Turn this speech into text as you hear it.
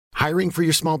Hiring for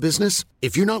your small business?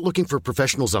 If you're not looking for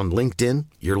professionals on LinkedIn,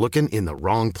 you're looking in the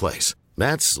wrong place.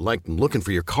 That's like looking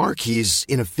for your car keys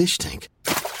in a fish tank.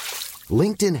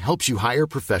 LinkedIn helps you hire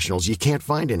professionals you can't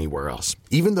find anywhere else,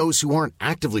 even those who aren't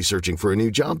actively searching for a new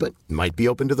job but might be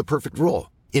open to the perfect role.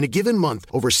 In a given month,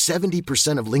 over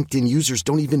 70% of LinkedIn users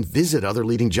don't even visit other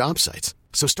leading job sites.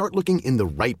 So start looking in the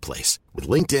right place. With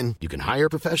LinkedIn, you can hire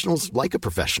professionals like a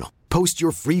professional. Post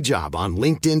your free job on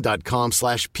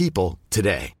linkedin.com/people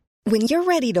today. When you're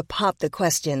ready to pop the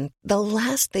question, the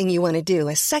last thing you want to do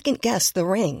is second-guess the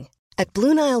ring. At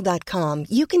BlueNile.com,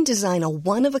 you can design a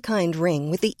one-of-a-kind ring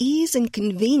with the ease and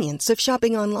convenience of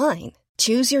shopping online.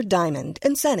 Choose your diamond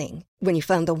and setting. When you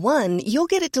find the one, you'll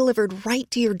get it delivered right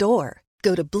to your door.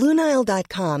 Go to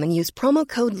BlueNile.com and use promo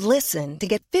code LISTEN to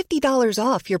get $50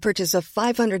 off your purchase of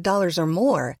 $500 or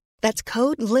more. That's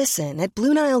code LISTEN at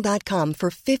BlueNile.com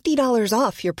for $50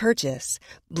 off your purchase.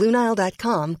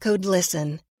 BlueNile.com, code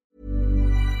LISTEN.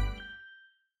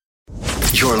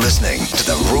 You're listening to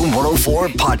the Room 104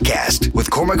 podcast with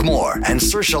Cormac Moore and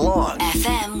Saoirse Long.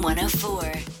 FM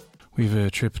 104. We have a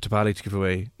trip to Bali to give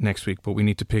away next week, but we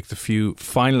need to pick the few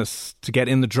finalists to get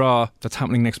in the draw that's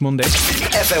happening next Monday.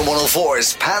 FM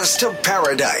 104's Paths to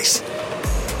Paradise.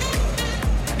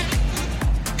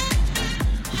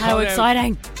 How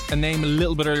exciting. A name a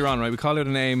little bit earlier on, right? We called out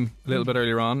a name a little bit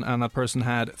earlier on, and that person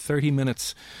had 30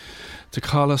 minutes to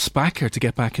call us back or to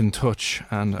get back in touch.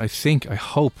 And I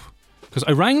hope, because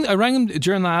I rang him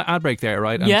during the ad break there,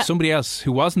 right? And somebody else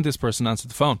who wasn't this person answered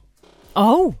the phone.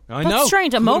 Oh, I that's know.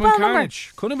 strange. A mobile number?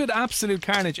 Could have been absolute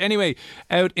carnage. Anyway,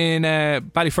 out in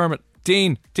Ballyfermot,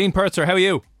 Dean Purtzer, how are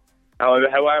you? How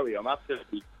are we? I'm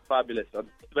absolutely fabulous. I'm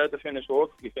about to finish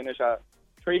work. We finish at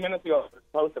 3 minutes ago. We're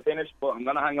supposed to finish, but I'm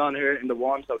going to hang on here in the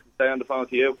warm so I can stay on the phone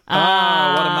to you.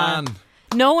 Ah, what a man.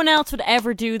 No one else would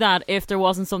ever do that if there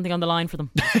wasn't something on the line for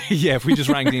them. Yeah, if we just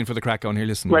rang Dean for the crack on here,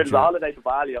 listen. Where's the holiday to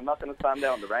Bali? I'm not going to stand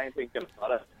out in the rain thinking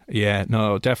about it. Yeah,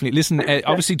 no, definitely. Listen,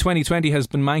 obviously 2020 has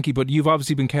been manky, but you've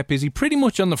obviously been kept busy pretty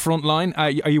much on the front line. Are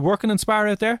you working in Spar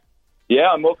out there? Yeah,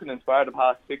 I'm working in Spar the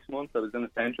past 6 months. I was in the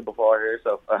centre before here,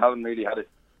 so I haven't really had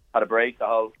a break, the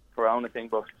whole Corona thing,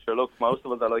 but sure, look, most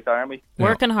of us are like the army.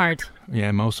 Working hard.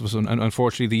 Yeah, most of us. And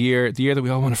unfortunately, the year that we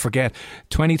all want to forget,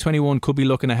 2021 could be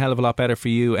looking a hell of a lot better for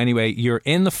you. Anyway, you're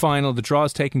in the final. The draw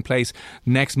is taking place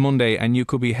next Monday, and you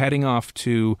could be heading off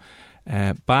to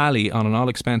Bali on an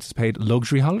all-expenses-paid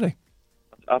luxury holiday.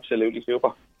 Absolutely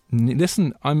super.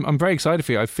 Listen, I'm very excited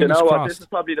for you. Fingers you know crossed. what? This is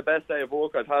probably the best day of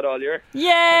work I've had all year.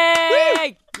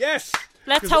 Yay! Yes!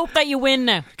 Let's hope that you win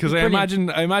now. Because I imagine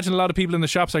a lot of people in the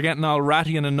shops are getting all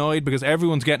ratty and annoyed because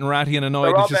everyone's getting ratty and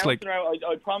annoyed. It's just just like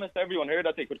I promised everyone here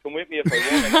that they could come with me if I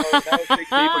won. Now 6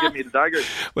 people give me the daggers.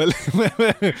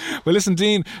 Well, listen,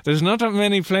 Dean, there's not that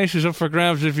many places up for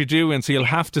grabs if you do win, so you'll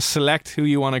have to select who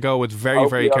you want to go with very,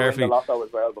 very carefully. I'll win the lotto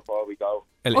as well before we go.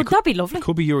 That'd be lovely.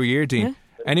 Could be your year, Dean. Yeah.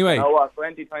 Anyway, you know what?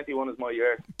 2021 is my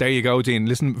year. There you go, Dean.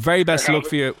 Listen, very best of luck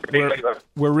for you.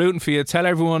 We're rooting for you. Tell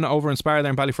everyone over in Spar there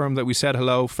in Ballyfermot that we said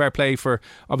hello. Fair play for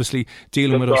obviously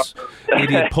dealing with us,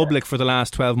 idiot public, for the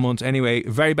last 12 months. Anyway,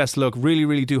 very best of luck. Really,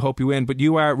 really do hope you win. But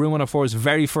you are Room 104's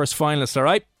very first finalist, all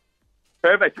right?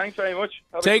 Perfect. Thanks very much.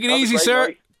 Take it easy, sir.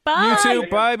 Night. Bye. You too.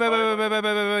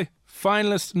 Bye.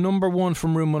 Finalist number 1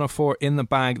 from Room 104 in the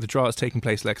bag. The draw is taking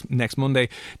place next Monday.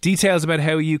 Details about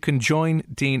how you can join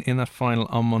Dean in that final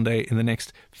on Monday in the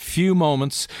next few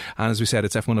moments. And as we said,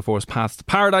 it's F104's Paths to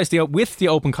Paradise with the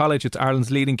Open College. It's Ireland's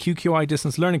leading QQI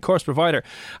distance learning course provider.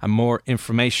 And more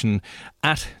information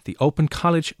at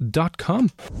theopencollege.com.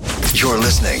 You're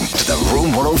listening to the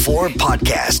Room 104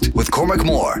 podcast with Cormac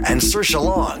Moore and Saoirse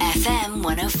Long. FM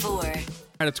 104.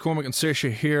 It's Cormac and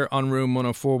Saoirse here on Room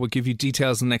 104. We'll give you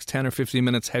details in the next 10 or 15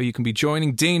 minutes how you can be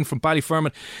joining Dean from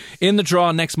Ballyfermot in the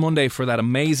draw next Monday for that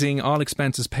amazing all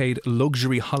expenses paid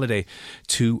luxury holiday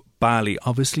to Bali.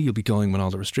 Obviously you'll be going when all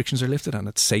the restrictions are lifted and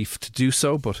it's safe to do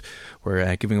so, but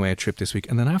we're giving away a trip this week,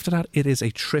 and then after that it is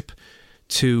a trip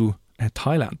to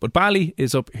Thailand. But Bali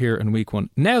is up here in week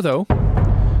 1. Now though,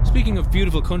 speaking of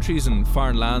beautiful countries and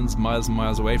foreign lands miles and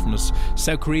miles away from us,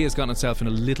 South Korea has gotten itself in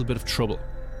a little bit of trouble.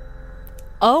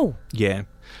 Oh. Yeah, a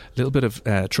little bit of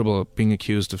trouble being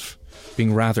accused of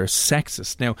being rather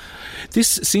sexist. Now, this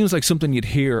seems like something you'd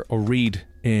hear or read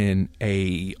in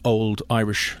a old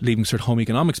Irish Leaving Cert Home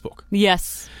Economics book.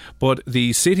 Yes. But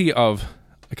the city of,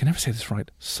 I can never say this right,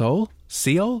 Seoul?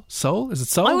 Seoul? Is it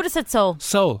Seoul? I would have said Seoul.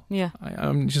 Seoul. Yeah.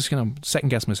 I'm just going to second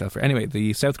guess myself here. Anyway,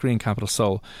 the South Korean capital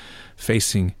Seoul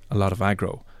facing a lot of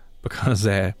aggro because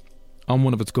on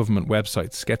one of its government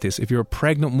websites. Get this, if you're a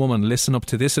pregnant woman, listen up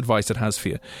to this advice it has for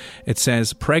you. It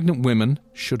says pregnant women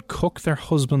should cook their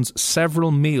husbands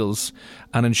several meals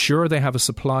and ensure they have a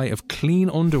supply of clean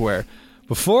underwear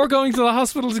before going to the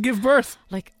hospital to give birth.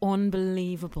 Like,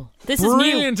 unbelievable. This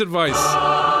Brilliant is new. advice.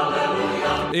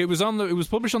 It was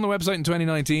published on the website in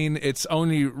 2019. It's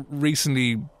only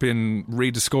recently been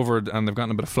rediscovered, and they've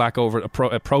gotten a bit of flack over it.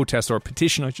 A protest, or a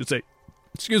petition, I should say,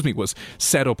 was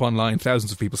set up online.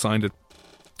 Thousands of people signed it,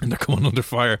 and they're coming under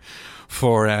fire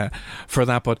for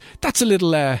that. But that's a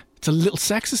little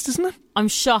sexist, isn't it? I'm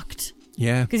shocked.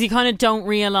 Yeah, because you kind of don't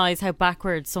realise how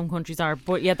backwards some countries are.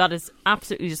 But yeah, that is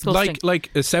absolutely disgusting.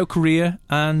 Like South Korea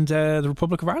and the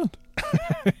Republic of Ireland.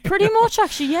 Pretty much,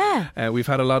 actually, yeah. We've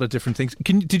had a lot of different things.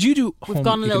 Did you do home economics? We've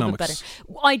gone a little bit better.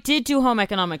 I did do home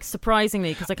economics,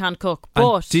 surprisingly, because I can't cook.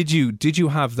 But did you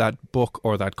have that book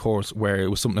or that course where it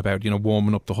was something about,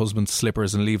 warming up the husband's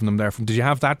slippers and leaving them there? Did you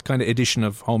have that kind of edition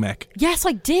of home ec? Yes,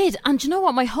 I did. And do you know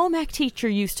what? My home ec teacher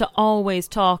used to always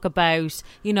talk about,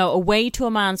 a way to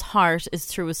a man's heart is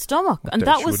through his stomach, and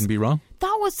that wouldn't be wrong.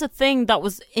 That was the thing that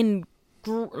was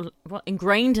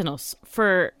ingrained in us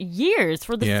for years,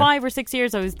 for the 5 or 6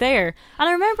 years I was there. And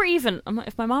I remember, even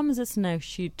if my mum was listening now,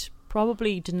 she'd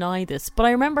probably deny this, but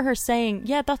I remember her saying,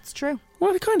 yeah, that's true.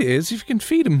 Well, it kind of is. If you can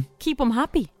feed him, keep him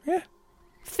happy. Yeah,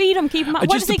 feed him, keep him happy.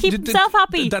 Why does he keep himself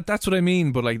happy? That's what I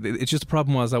mean. But it's just the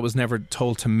problem was that was never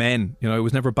told to men. It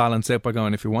was never balanced out by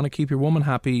going, if you want to keep your woman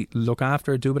happy, look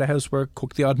after her, do a bit of housework,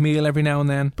 cook the odd meal every now and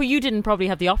then. But you didn't probably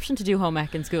have the option to do home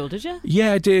ec in school, did you?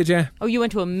 Yeah, I did, yeah. Oh, you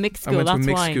went to a mixed school, I went that's to a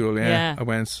mixed why. school, yeah. I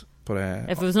went. But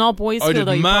if it was an all-boys school, I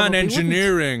did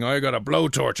engineering. I got a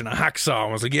blowtorch and a hacksaw.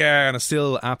 I was like, yeah, and I'm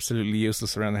still absolutely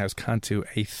useless around the house. Can't do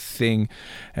a thing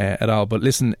at all. But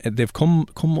listen, they've come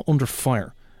under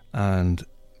fire, and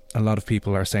a lot of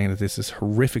people are saying that this is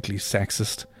horrifically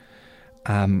sexist,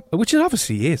 which it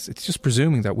obviously is. It's just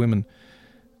presuming that women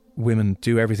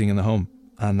do everything in the home,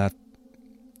 and that.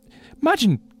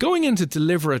 Imagine going in to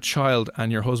deliver a child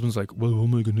and your husband's like, well, what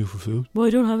am I going to do for food? Well,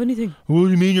 I don't have anything. What do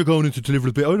you mean you're going in to deliver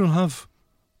the baby? I don't have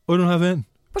anything.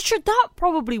 But sure, that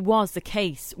probably was the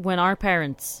case when our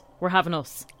parents were having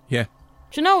us. Yeah.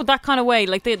 Do you know, that kind of way?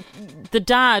 Like the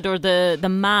dad or the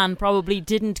man probably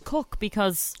didn't cook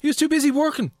because he was too busy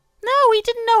working. No, he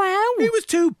didn't know how. He was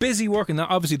too busy working. Now,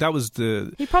 obviously, that was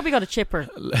the... He probably got a chipper.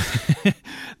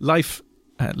 Life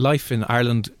in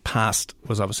Ireland past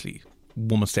was obviously...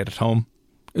 woman stayed at home.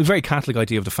 It was a very Catholic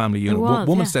idea of the family unit.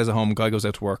 Woman stays at home, guy goes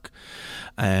out to work,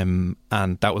 and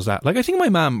that was that. Like, I think my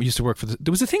mum used to work for there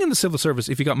was a thing in the civil service,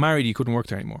 if you got married you couldn't work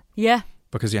there anymore. Yeah,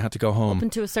 because you had to go home up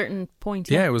until a certain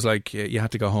point. Yeah, it was like you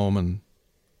had to go home and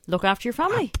look after your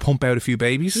family, pump out a few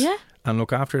babies, yeah, and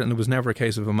look after it. And it was never a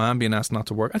case of a man being asked not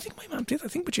to work. I think my mum did. I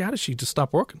think what she had is she just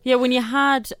stopped working. Yeah, when you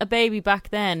had a baby back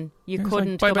then, you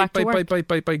couldn't go back to work.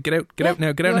 Bye. Get out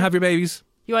now. Get out and have your babies.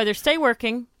 You either stay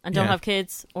working and don't have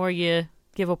kids, or you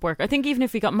give up work. I think even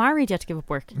if you got married, you had to give up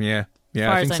work. Yeah,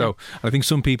 I think so. I think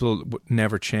some people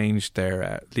never changed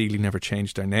legally never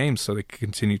changed their names, so they could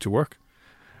continue to work,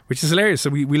 which is hilarious. So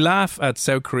we laugh at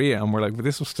South Korea, and we're like, well,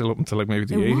 this was still up until like maybe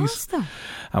the 80s.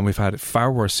 And we've had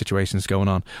far worse situations going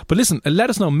on. But listen,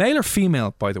 let us know, male or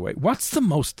female, by the way, what's the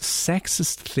most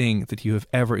sexist thing that you have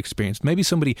ever experienced? Maybe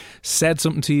somebody said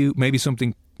something to you, maybe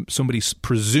somebody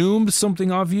presumed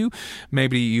something of you,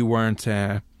 maybe you weren't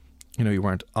you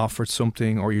weren't offered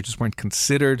something, or you just weren't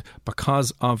considered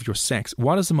because of your sex.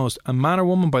 What is the most, a man or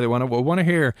woman, by the way? I want to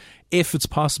hear, if it's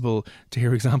possible, to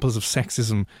hear examples of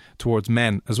sexism towards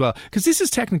men as well, because this is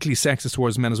technically sexist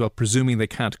towards men as well, presuming they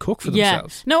can't cook for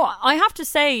themselves. No, I have to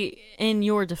say, in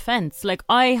your defence, like,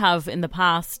 I have in the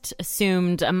past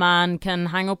assumed a man can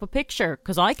hang up a picture,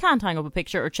 because I can't hang up a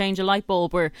picture or change a light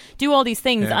bulb or do all these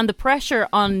things, and the pressure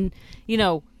on,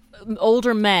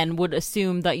 older men would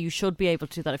assume that you should be able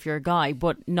to do that if you're a guy,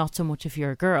 but not so much if you're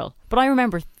a girl. But I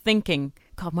remember thinking,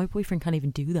 God, my boyfriend can't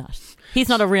even do that. He's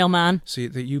not a real man. See,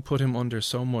 that you put him under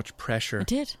so much pressure. I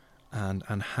did. And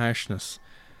harshness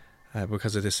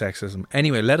because of this sexism.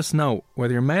 Anyway, let us know,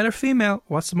 whether you're male or female,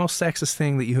 what's the most sexist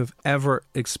thing that you have ever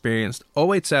experienced?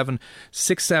 087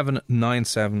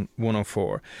 6797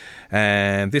 104.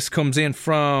 And this comes in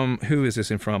from, who is this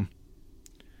in from?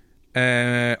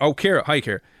 Kira. Hi,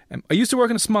 Kira. I used to work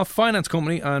in a small finance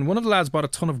company, and one of the lads bought a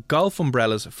ton of golf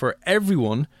umbrellas for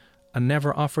everyone and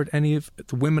never offered any of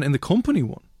the women in the company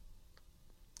one.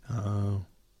 Oh.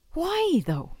 Why,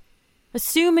 though?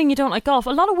 Assuming you don't like golf.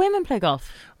 A lot of women play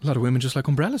golf. A lot of women just like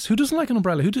umbrellas. Who doesn't like an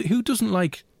umbrella? Who doesn't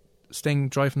like staying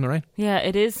dry from the rain? Yeah,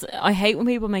 it is. I hate when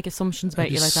people make assumptions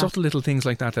about you like that. Subtle little things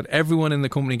like that everyone in the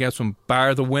company gets from,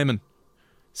 bar the women.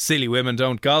 Silly women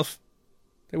don't golf.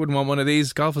 They wouldn't want one of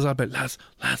these. Golf is all about lads.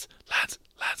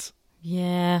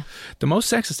 Yeah. The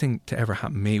most sexist thing to ever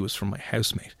happen to me was from my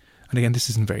housemate. And again, this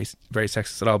isn't very, very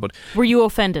sexist at all, but... Were you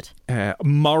offended?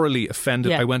 Morally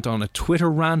offended. Yeah. I went on a Twitter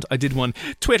rant. I did one,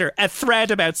 Twitter, a thread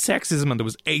about sexism, and there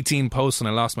was 18 posts and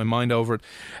I lost my mind over it.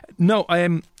 No,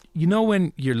 you know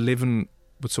when you're living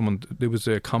with someone, there was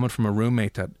a comment from a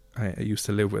roommate that I used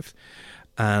to live with,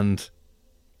 and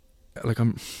like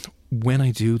when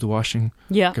I do the washing,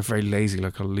 I get very lazy.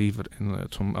 Like I'll leave it in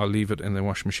the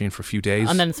washing machine for a few days,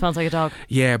 and then it smells like a dog.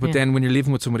 Yeah, but then when you're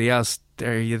living with somebody else,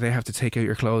 they have to take out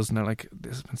your clothes, and they're like,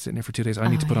 "This has been sitting here for 2 days. I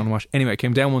need to put on a wash." Anyway, I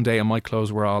came down one day and my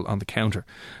clothes were all on the counter,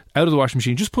 out of the washing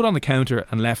machine, just put on the counter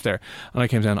and left there. And I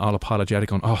came down all apologetic,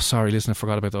 going, "Oh, sorry, listen, I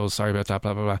forgot about those. Sorry about that,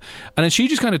 blah blah blah." And then she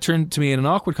just kind of turned to me in an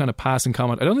awkward kind of passing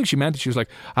comment. I don't think she meant it. She was like,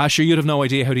 "Sure, you'd have no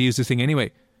idea how to use this thing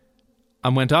anyway,"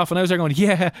 and went off. And I was there going,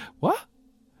 "Yeah, what?"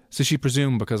 So she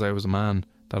presumed because I was a man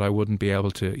that I wouldn't be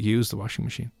able to use the washing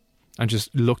machine, and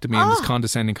just looked at me in this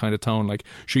condescending kind of tone, like,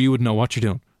 "Sure, you wouldn't know what you're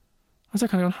doing." I was there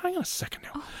kind of going, "Hang on a second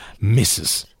now,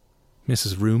 Mrs.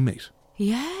 Roommate.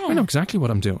 Yeah, I know exactly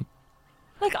what I'm doing."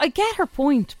 Like, I get her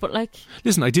point, but like...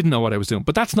 Listen, I didn't know what I was doing,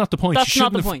 but that's not the point. That's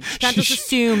not the point. You can't just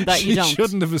assume that you don't. You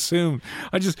shouldn't have assumed.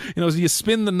 I just, you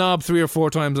spin the knob 3 or 4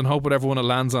 times and hope whatever one it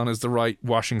lands on is the right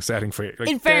washing setting for you. Like,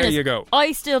 in fairness, there you go.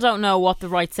 I still don't know what the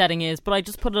right setting is, but I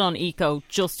just put it on eco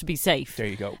just to be safe. There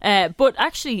you go. But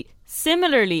actually,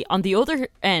 similarly, on the other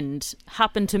end,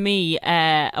 happened to me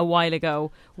a while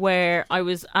ago, where I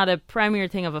was at a premiere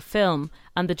thing of a film,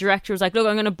 and the director was like, "Look,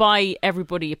 I'm going to buy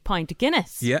everybody a pint of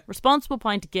Guinness." Yeah. Responsible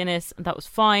pint of Guinness, and that was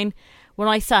fine. When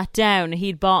I sat down,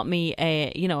 he'd bought me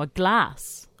a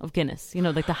glass of Guinness,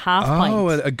 like the half pint. Oh,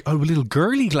 a little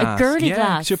girly glass. A girly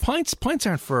glass. So pints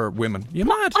aren't for women. You're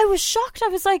mad. I was shocked. I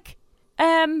was like,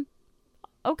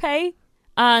 okay.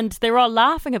 And they were all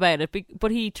laughing about it,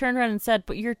 but he turned around and said,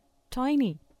 "But you're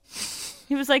tiny."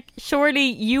 He was like, "Surely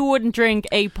you wouldn't drink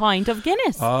a pint of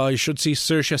Guinness." Oh, you should see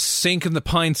Saoirse sinking the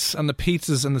pints and the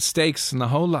pizzas and the steaks and the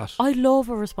whole lot. I love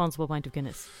a responsible pint of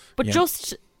Guinness. But Yeah.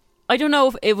 just, I don't know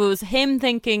if it was him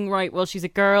thinking, right, well, she's a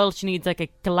girl, she needs like a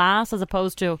glass as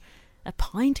opposed to a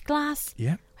pint glass.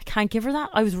 Yeah. I can't give her that.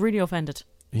 I was really offended.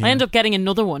 Yeah. I ended up getting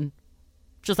another one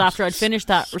just after I'd finished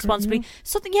that responsibly.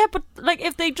 Something, yeah, but like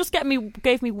if they just gave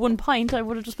me 1 pint, I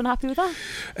would have just been happy with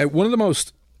that. One of the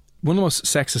most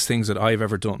sexist things that I've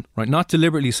ever done, right? Not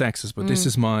deliberately sexist, but this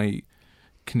is my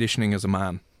conditioning as a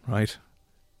man, right?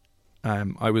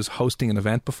 I was hosting an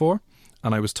event before,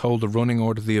 and I was told the running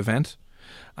order of the event,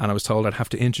 and I was told I'd have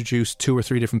to introduce 2 or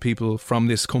 3 different people from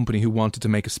this company who wanted to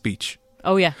make a speech.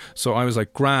 Oh, yeah. So I was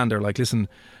like, grand, they're like, "Listen,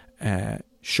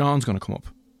 Sean's going to come up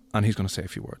and he's going to say a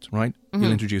few words, right?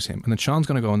 You'll introduce him. And then Sean's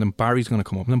going to go, and then Barry's going to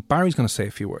come up, and then Barry's going to say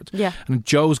a few words. Yeah. And then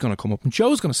Joe's going to come up, and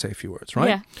Joe's going to say a few words, right?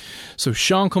 Yeah. So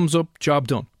Sean comes up, job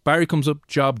done. Barry comes up,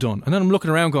 job done. And then I'm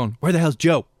looking around going, where the hell's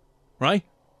Joe? Right?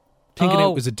 Thinking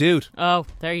it was a dude. Oh,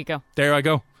 there you go. There I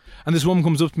go. And this woman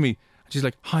comes up to me, and she's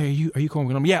like, "Hi, are you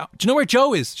coming?" And yeah. Do you know where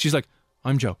Joe is? She's like,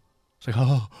 "I'm Joe." It's like,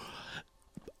 "Oh,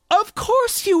 of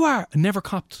course you are." I never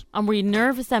copped. And were you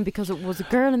nervous then because it was a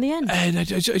girl in the end? And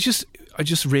I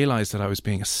just realised that I was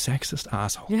being a sexist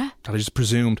asshole. Yeah. That I just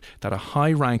presumed that a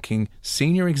high-ranking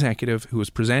senior executive who was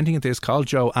presenting at this called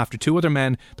Joe after 2 other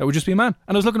men, that would just be a man.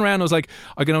 And I was looking around and I was like,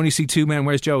 I can only see 2 men.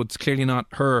 Where's Joe? It's clearly not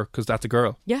her because that's a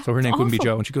girl. Yeah, so her name it's couldn't be awful.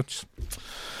 Joe. And she goes,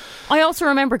 I also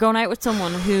remember going out with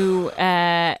someone who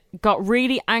got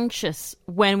really anxious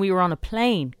when we were on a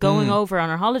plane going over on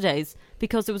our holidays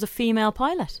because there was a female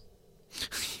pilot.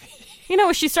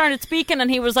 She started speaking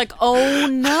and he was like, "Oh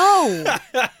no."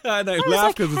 and I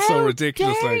laughed because it's so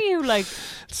ridiculous. How dare you? Like,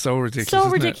 it's so ridiculous. so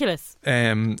isn't ridiculous.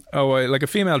 It? Like a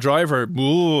female driver, a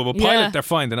pilot, Yeah. they're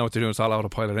fine. They know what they're doing. It's all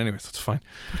autopilot anyway, so it's fine.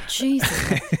 Jesus.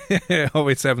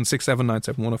 087 679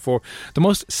 7104. The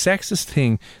most sexist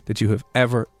thing that you have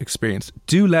ever experienced.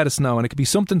 Do let us know, and it could be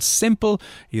something simple,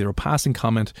 either a passing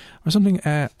comment or something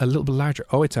a little bit larger.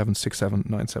 087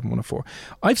 679 7104.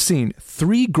 I've seen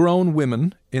 3 grown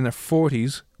women in their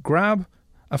 40s grab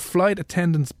a flight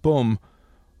attendant's bum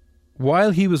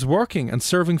while he was working and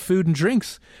serving food and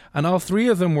drinks, and all 3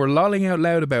 of them were lolling out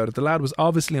loud about it. The lad was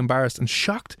obviously embarrassed and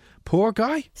shocked. Poor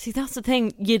guy. See, that's the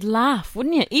thing. You'd laugh,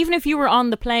 wouldn't you? Even if you were on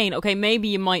the plane, okay, maybe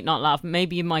you might not laugh.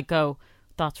 Maybe you might go,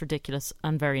 "That's ridiculous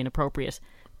and very inappropriate."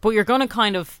 But you're going to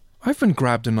kind of I've been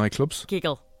grabbed in nightclubs.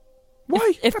 giggle.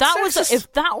 Why? If That's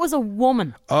that was a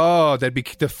woman. Oh, the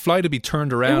flight would be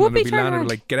turned around would and be it'd be turned landed around.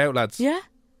 like, "Get out, lads." Yeah.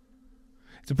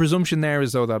 The presumption there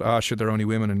is though that sure, they're only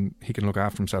women and he can look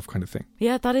after himself kind of thing.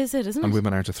 Yeah, that is it, isn't And it?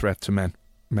 women aren't a threat to men.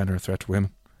 Men are a threat to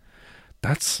women.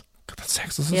 That's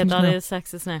sexist. Yeah, isn't that it now? is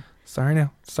sexist now. Sorry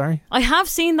now. Sorry. I have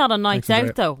seen that on nights Exit out,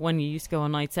 out. though, when you used to go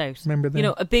on nights out. Remember them? You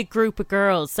know, a big group of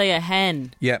girls, say a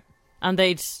hen, Yeah. and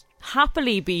they'd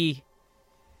happily be,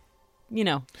 you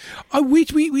know, We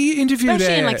interviewed...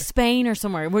 especially in like Spain or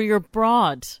somewhere where you're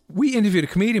abroad. We interviewed a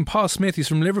comedian, Paul Smith. He's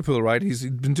from Liverpool, right? He's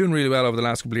been doing really well over the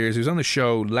last couple of years. He was on the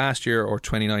show last year or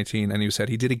 2019, and he said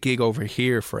he did a gig over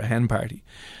here for a hen party,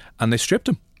 and they stripped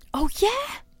him. Oh, yeah.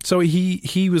 So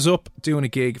he was up doing a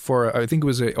gig for, I think it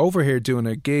was over here doing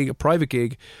a private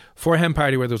gig for a hen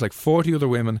party where there was like 40 other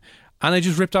women, and they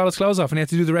just ripped all his clothes off, and he had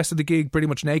to do the rest of the gig pretty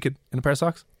much naked in a pair of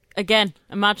socks. Again,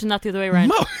 imagine that the other way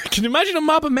around. Can you imagine a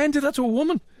mob of men did that to a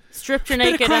woman? Stripped her Bit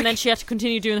of naked crack. and then she had to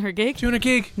continue doing her gig? Doing a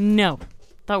gig. No,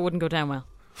 that wouldn't go down well.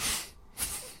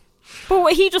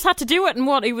 But he just had to do it, and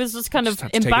what? He was just kind of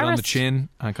Had to take it on the chin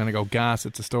and kind of go gas.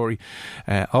 It's a story.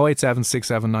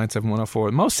 087-6797-104.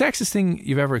 The most sexist thing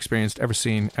you've ever experienced, ever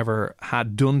seen, ever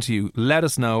had done to you. Let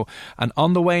us know. And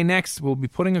on the way next, we'll be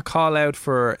putting a call out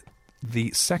for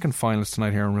the second finalist tonight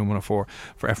here in Room 104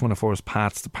 for F104's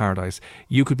Paths to Paradise.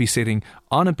 You could be sitting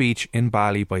on a beach in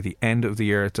Bali by the end of the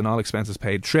year. It's an all expenses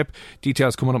paid trip.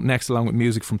 Details coming up next, along with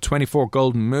music from 24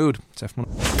 Golden Mood. It's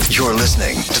F1. You're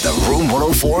listening to the Room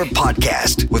 104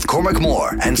 podcast with Cormac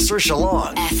Moore and Saoirse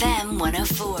Long. FM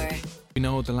 104. We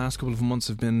know the last couple of months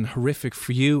have been horrific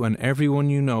for you and everyone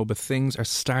you know, but things are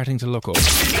starting to look up.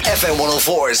 FM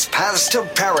 104's Paths to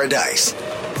Paradise.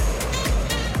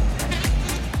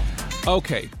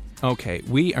 Okay,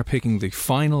 we are picking the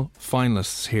final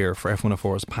finalists here for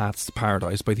F104's Paths to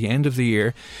Paradise. By the end of the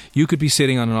year, you could be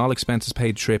sitting on an all expenses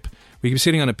paid trip. We could be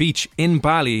sitting on a beach in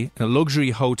Bali, in a luxury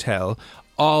hotel,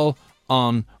 all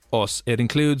on us. It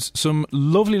includes some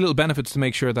lovely little benefits to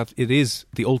make sure that it is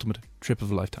the ultimate trip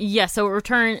of a lifetime. Yeah, so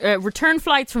return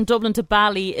flights from Dublin to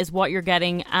Bali is what you're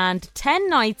getting, and 10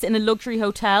 nights in a luxury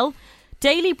hotel.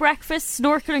 Daily breakfast,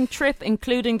 snorkeling trip,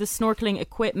 including the snorkeling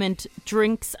equipment,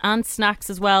 drinks and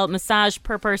snacks as well, massage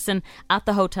per person at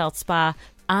the hotel spa,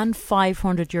 and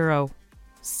 €500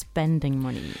 spending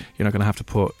money. You're not going to have to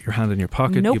put your hand in your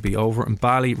pocket. Nope. You'll be over in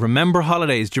Bali. Remember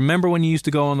holidays. Do you remember when you used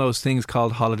to go on those things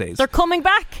called holidays? They're coming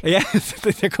back. Yes,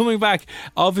 they're coming back.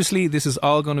 Obviously, this is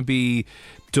all going to be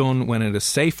done when it is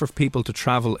safe for people to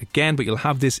travel again, but you'll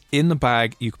have this in the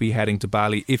bag. You could be heading to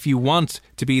Bali. If you want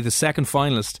to be the second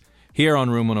finalist here on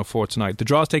Room 104 tonight. The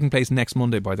draw is taking place next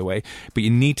Monday, by the way, but you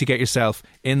need to get yourself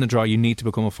in the draw. You need to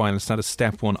become a finalist. That is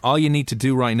step one. All you need to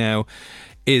do right now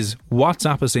is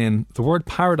WhatsApp us in the word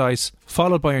Paradise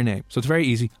followed by your name. So it's very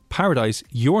easy. Paradise,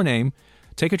 your name.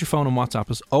 Take out your phone and WhatsApp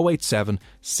us 087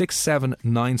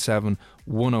 6797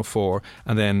 104,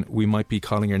 and then we might be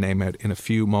calling your name out in a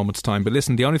few moments' time. But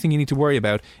listen, the only thing you need to worry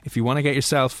about, if you want to get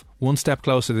yourself one step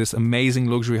closer to this amazing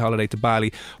luxury holiday to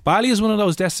Bali, Bali is one of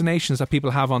those destinations that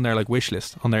people have on their like wish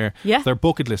list, on their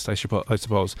bucket list, I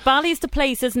suppose. Bali's the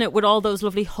place, isn't it, with all those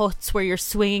lovely huts where you're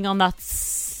swinging on that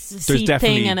seat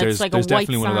thing, and it's like a white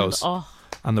definitely sand. One of those. Oh.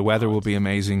 And the weather will be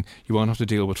amazing. You won't have to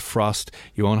deal with frost.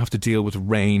 You won't have to deal with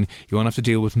rain. You won't have to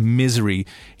deal with misery.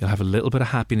 You'll have a little bit of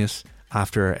happiness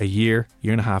after a year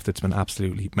and a half that's been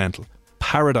absolutely mental.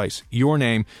 Paradise, your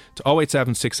name, to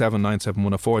 087 6797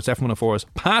 104. It's F104's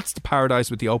Paths to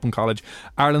Paradise with the Open College,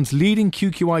 Ireland's leading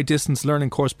QQI distance learning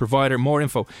course provider. More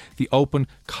info,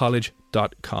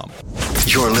 theopencollege.com.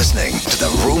 You're listening to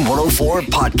the Room 104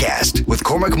 podcast with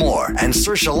Cormac Moore and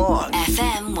Saoirse Long.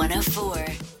 FM 104.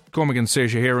 Cormac and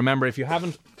Saoirse here. Remember, if you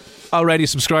haven't already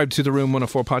subscribed to the Room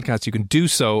 104 podcast, you can do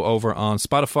so over on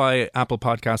Spotify, Apple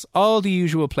Podcasts, all the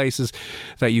usual places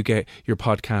that you get your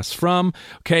podcasts from.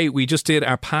 Okay, we just did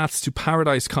our Paths to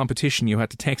Paradise competition. You had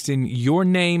to text in your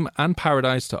name and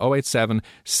Paradise to 087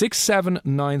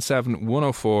 6797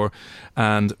 104,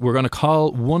 and we're going to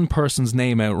call one person's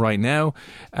name out right now,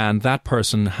 and that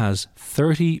person has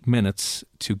 30 minutes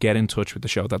to get in touch with the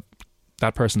show.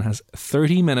 That person has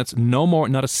 30 minutes, no more,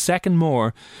 not a second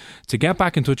more, to get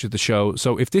back in touch with the show.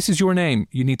 So if this is your name,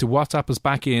 you need to WhatsApp us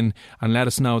back in and let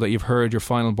us know that you've heard your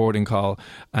final boarding call,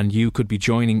 and you could be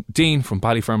joining Dean from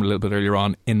Ballyfermot a little bit earlier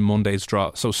on in Monday's draw.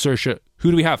 So Saoirse,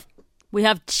 who do we have? We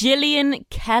have Gillian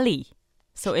Kelly.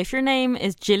 So if your name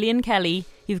is Gillian Kelly,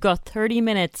 you've got 30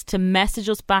 minutes to message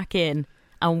us back in,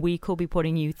 and we could be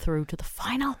putting you through to the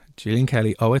final. Gillian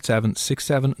Kelly, 087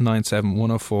 6797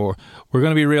 104. We're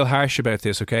going to be real harsh about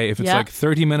this, okay? If it's like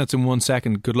 30 minutes and 1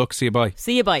 second, good luck, see you bye.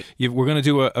 See you bye. We're going to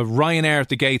do a Ryanair at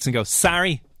the gates and go,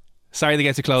 sorry, the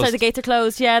gates are closed. Sorry, the gates are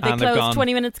closed. Yeah, they And they're closed gone.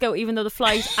 20 minutes ago, even though the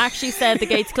flight actually said the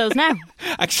gates closed now.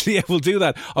 Actually, yeah, we'll do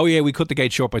that. Oh yeah, we cut the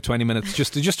gate short by 20 minutes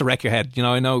just to wreck your head. You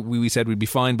know, I know we said we'd be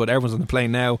fine, but everyone's on the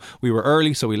plane now. We were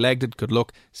early, so we legged it. Good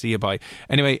luck. See you bye.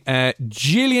 Anyway,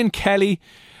 Gillian Kelly,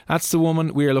 that's the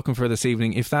woman we are looking for this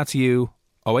evening. If that's you,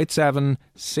 087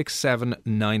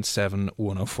 6797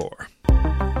 104.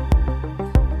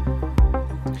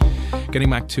 Getting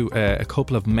back to a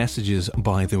couple of messages,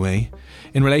 by the way,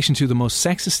 in relation to the most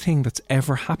sexist thing that's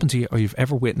ever happened to you, or you've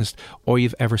ever witnessed, or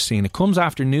you've ever seen. It comes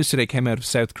after news today came out of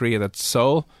South Korea that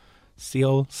Seoul,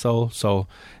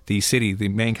 the city, the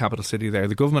main capital city there,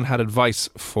 the government had advice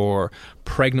for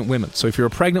pregnant women. So if you're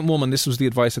a pregnant woman, this was the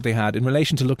advice that they had in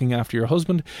relation to looking after your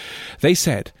husband. They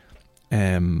said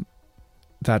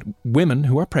that women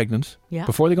who are pregnant,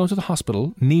 before they go into the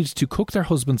hospital, need to cook their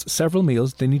husbands several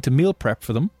meals. They need to meal prep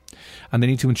for them, and they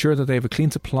need to ensure that they have a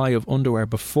clean supply of underwear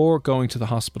before going to the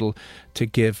hospital to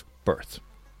give birth.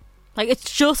 Like,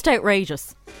 it's just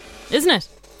outrageous, isn't it?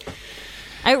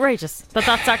 Outrageous.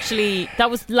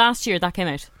 That was last year that came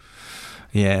out.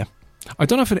 Yeah. I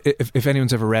don't know if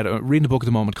anyone's ever reading a book at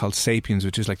the moment called Sapiens,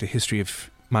 which is like the history of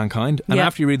mankind. And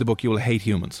after you read the book, you will hate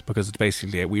humans, because it's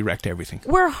basically we wrecked everything.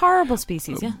 We're a horrible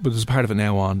species, But there's a part of it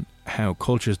now on how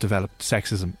cultures developed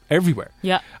sexism everywhere.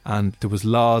 Yeah. And there was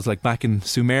laws like back in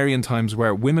Sumerian times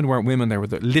where women weren't women, they were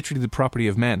literally the property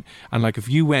of men. And like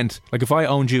if I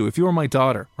owned you, if you were my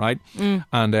daughter, right?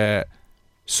 And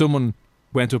someone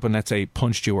went up and, let's say,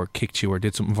 punched you or kicked you or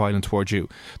did something violent towards you,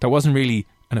 that wasn't really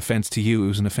an offence to you, it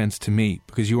was an offence to me,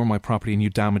 because you were my property and you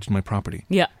damaged my property.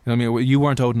 Yeah. You know what I mean? You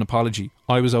weren't owed an apology.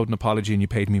 I was owed an apology and you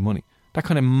paid me money. That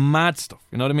kind of mad stuff,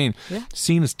 you know what I mean? Yeah.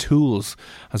 Seen as tools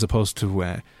as opposed to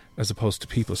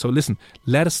people. So listen,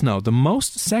 let us know the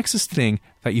most sexist thing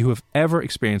that you have ever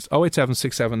experienced. 087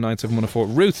 67 97 104.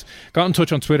 Ruth got in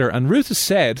touch on Twitter, and Ruth has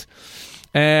said,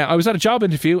 I was at a job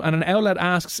interview and an outlet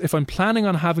asks if I'm planning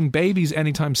on having babies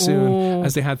anytime soon,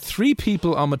 as they had 3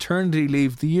 people on maternity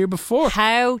leave the year before.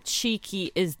 How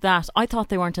cheeky is that? I thought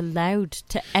they weren't allowed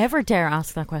to ever dare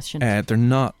ask that question. They're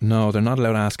not allowed to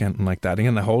ask anything like that. They get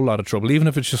in a whole lot of trouble, even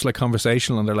if it's just like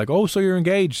conversational and they're like, oh, so you're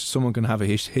engaged. Someone can have a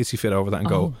hissy fit over that and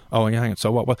go, oh, yeah, hang on, so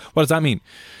what does that mean?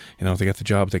 You know, if they get the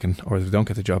job, they can, or if they don't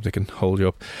get the job, they can hold you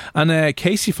up. And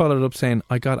Casey followed up saying,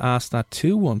 I got asked that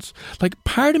too once. Like,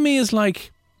 part of me is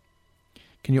like,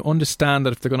 can you understand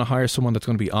that if they're going to hire someone that's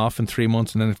going to be off in 3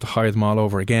 months and then have to hire them all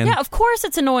over again? Yeah, of course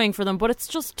it's annoying for them, but it's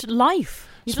just life.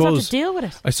 You just have to deal with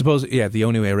it. I suppose, the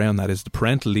only way around that is the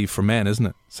parental leave for men, isn't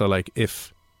it? So, like,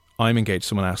 if I'm engaged,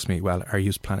 someone asks me, well, are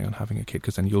you planning on having a kid?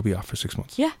 Because then you'll be off for 6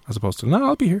 months. Yeah. As opposed to, no,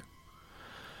 I'll be here.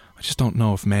 I just don't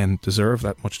know if men deserve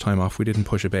that much time off. We didn't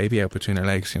push a baby out between our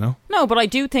legs, you know? No, but I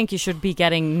do think you should be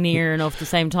getting near enough the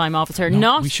same time off as her.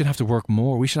 We should have to work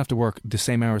more. We should have to work the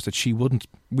same hours that she wouldn't.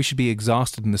 We should be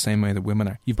exhausted in the same way that women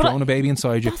are. You've grown a baby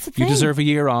inside you. You deserve a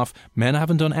year off. Men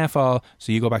haven't done F all,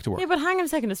 so you go back to work. Yeah, but hang on a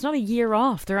second. It's not a year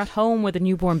off. They're at home with a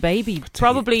newborn baby.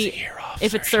 Probably,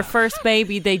 if it's their first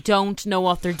baby, they don't know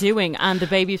what they're doing, and the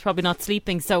baby's probably not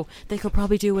sleeping, so they could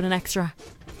probably do with an extra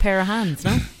pair of hands,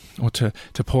 no? Or to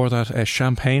pour that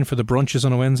champagne for the brunches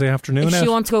on a Wednesday afternoon. If she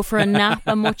wants to go for a nap,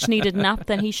 a much needed nap,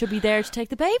 then he should be there to take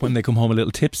the baby. When they come home a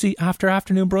little tipsy after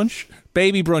afternoon brunch.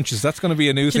 Baby brunches, that's going to be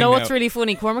a new thing. Do you know now. what's really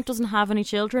funny? Cormac doesn't have any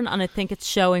children, and I think it's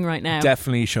showing right now.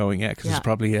 Definitely showing, because it's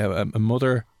probably a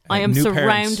mother. I am new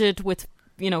surrounded parents.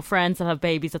 with friends that have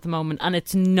babies at the moment, and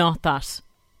it's not that.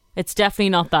 It's definitely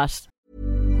not that.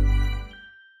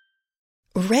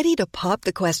 Ready to pop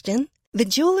the question? The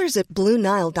jewelers at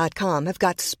BlueNile.com have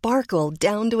got sparkle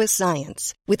down to a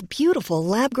science with beautiful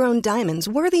lab-grown diamonds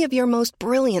worthy of your most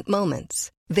brilliant moments.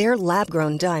 Their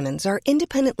lab-grown diamonds are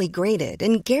independently graded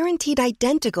and guaranteed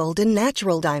identical to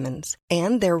natural diamonds,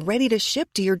 and they're ready to ship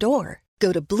to your door.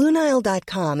 Go to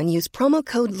BlueNile.com and use promo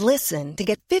code LISTEN to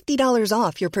get $50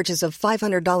 off your purchase of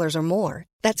 $500 or more.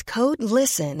 That's code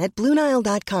LISTEN at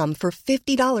BlueNile.com for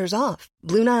 $50 off.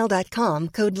 BlueNile.com,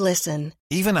 code LISTEN.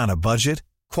 Even on a budget,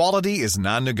 quality is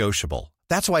non-negotiable.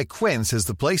 That's why Quince is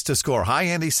the place to score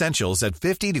high-end essentials at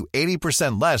 50 to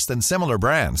 80% less than similar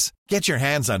brands. Get your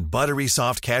hands on buttery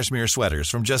soft cashmere sweaters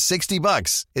from just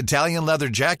 $60, Italian leather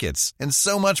jackets, and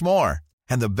so much more.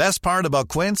 And the best part about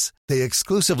Quince, they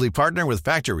exclusively partner with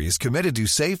factories committed to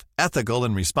safe, ethical,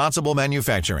 and responsible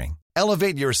manufacturing.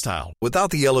 Elevate your style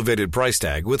without the elevated price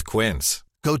tag with Quince.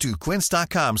 Go to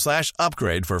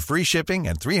quince.com/upgrade for free shipping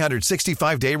and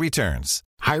 365-day returns.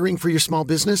 Hiring for your small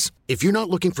business? If you're not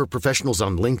looking for professionals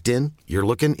on LinkedIn, you're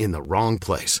looking in the wrong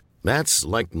place. That's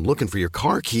like looking for your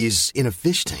car keys in a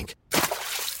fish tank.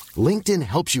 LinkedIn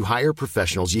helps you hire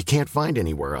professionals you can't find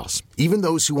anywhere else, even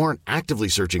those who aren't actively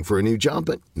searching for a new job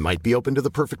but might be open to the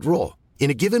perfect role. In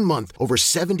a given month, over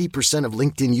 70% of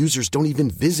LinkedIn users don't even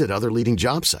visit other leading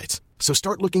job sites. So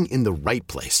start looking in the right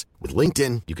place. With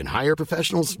LinkedIn, you can hire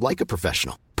professionals like a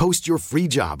professional. Post your free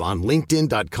job on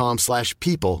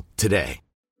linkedin.com/people today.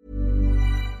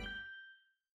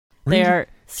 They're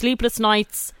sleepless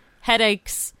nights,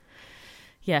 headaches.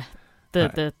 Yeah,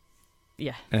 the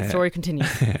story continues.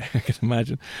 I can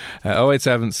imagine.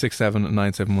 087 67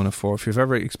 97 104. If you've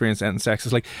ever experienced anything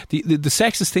sexist, like the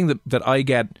sexist thing that I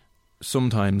get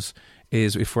sometimes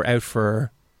is if we're out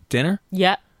for dinner.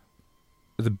 Yeah.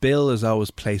 The bill is always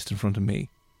placed in front of me.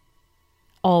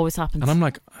 Always happens. And I'm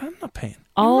like, I'm not paying.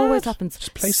 Always happens.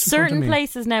 Just placed in Certain front of me.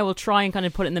 places now will try and kind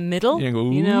of put it in the middle. You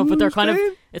go, you know, but they're kind of,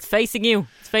 "Ooh, it's facing you.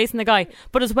 It's facing the guy.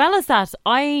 But as well as that,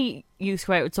 I used to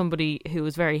go out with somebody who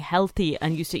was very healthy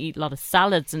and used to eat a lot of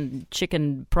salads and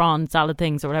chicken, prawn, salad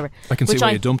things or whatever. I can see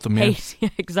why you dumped them, yeah. hate. Yeah,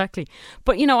 exactly.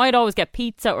 But, you know, I'd always get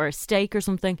pizza or a steak or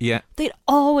something. Yeah. They'd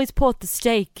always put the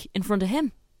steak in front of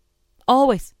him.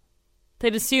 Always.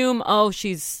 They'd assume, oh,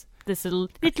 she's this little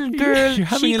girl. You're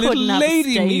having she a little couldn't have a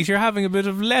lady steak. meat. You're having a bit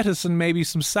of lettuce and maybe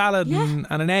some salad and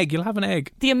an egg. You'll have an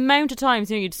egg. The amount of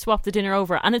times, you know, you'd swap the dinner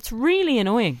over, and it's really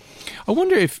annoying. I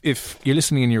wonder if you're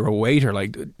listening and you're a waiter,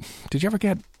 like, did you ever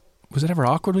get... Was it ever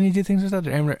awkward when you did things like that?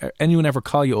 Did anyone ever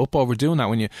call you up over doing that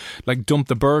when you like dump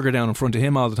the burger down in front of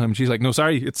him all the time? And she's like, "No,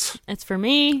 sorry, it's for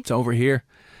me. It's over here."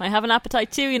 I have an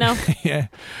appetite too, you know. Yeah.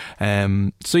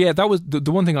 So yeah, that was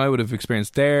the one thing I would have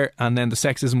experienced there. And then the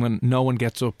sexism when no one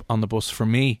gets up on the bus for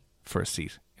me for a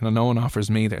seat. You know, no one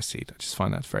offers me their seat. I just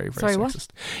find that very, very Sorry, sexist.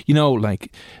 What? You know,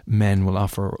 like men will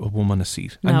offer a woman a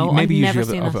seat. No, and maybe I've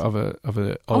usually never of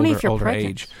a Only if you're older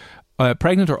pregnant. age.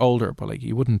 Pregnant or older, but like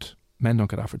you wouldn't. Men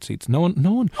don't get offered seats. No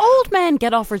one. Old men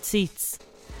get offered seats.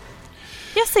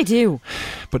 Yes, they do.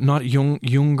 But not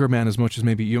younger men as much as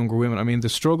maybe younger women. I mean, the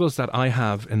struggles that I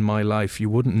have in my life, you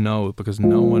wouldn't know because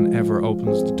no one ever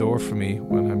opens the door for me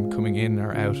when I'm coming in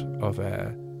or out of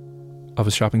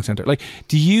a shopping centre. Like,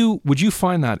 would you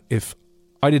find that if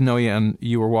I didn't know you and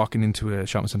you were walking into a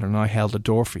shopping centre and I held the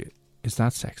door for you, is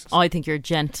that sexist? I think you're a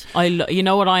gent. You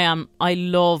know what I am? I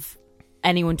love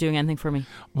anyone doing anything for me.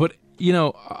 But you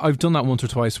know, I've done that once or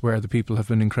twice where the people have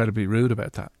been incredibly rude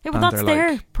about that. Yeah, but that's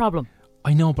their problem.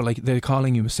 I know, but like they're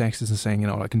calling you a sexist and saying, you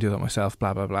know, I can do that myself,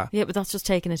 blah, blah, blah. Yeah, but that's just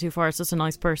taking it too far. It's just a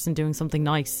nice person doing something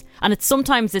nice. And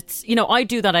sometimes it's, you know, I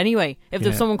do that anyway. If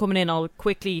there's someone coming in, I'll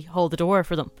quickly hold the door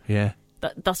for them. Yeah.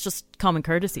 That's just common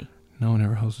courtesy. No one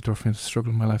ever holds the door for me. It's a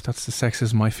struggle in my life. That's the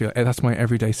sexism I feel. That's my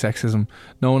everyday sexism.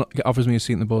 No one offers me a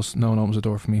seat in the bus. No one opens the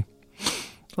door for me.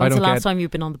 When's the last time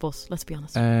you've been on the bus? Let's be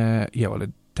honest. Yeah, well, I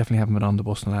definitely haven't been on the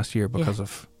bus in the last year because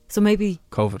of so maybe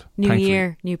COVID. New thankfully.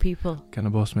 year, new people. Get on a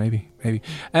bus, maybe.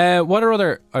 What are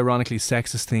other, ironically,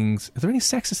 sexist things? Are there any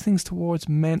sexist things towards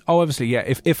men? Oh, obviously, yeah.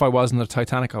 If I wasn't the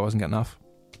Titanic, I wasn't getting off.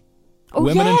 Oh,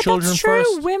 Women yeah, and children that's true.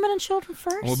 first. Women and children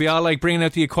first. And we'll be all like bringing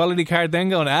out the equality card, then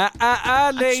going,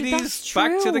 ladies, that's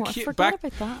back to the true. I back. forgot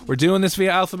about that. We're doing this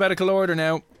via alphabetical order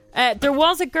now. There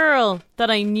was a girl that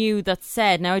I knew that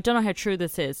said, now I don't know how true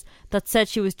this is, that said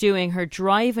she was doing her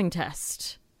driving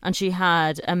test and she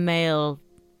had a male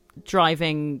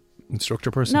driving instructor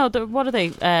person. No, what are they?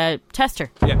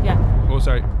 Tester. Yeah. Oh,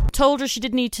 sorry. Told her she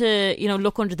didn't need to,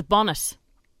 look under the bonnet.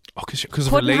 Oh, because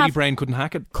her lady brain couldn't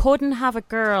hack it. Couldn't have a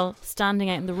girl standing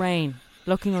out in the rain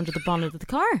looking under the bonnet of the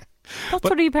car. That's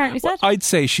what he apparently said. I'd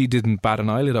say she didn't bat an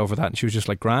eyelid over that and she was just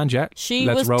like, grand, yeah. She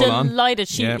let's was roll delighted.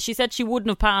 On. She said she wouldn't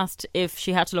have passed if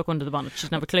she had to look under the bonnet. She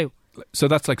didn't have a clue. So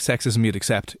that's like sexism you'd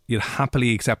accept. You'd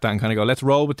happily accept that and kind of go, let's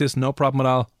roll with this, no problem at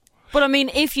all. But I mean,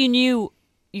 if you knew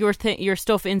your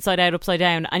stuff inside out, upside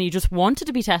down, and you just wanted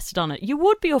to be tested on it, you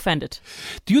would be offended.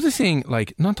 The other thing,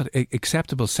 like, not that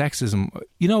acceptable sexism,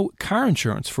 car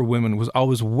insurance for women was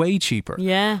always way cheaper.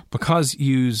 Yeah. Because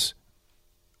yous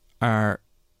are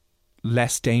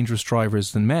less dangerous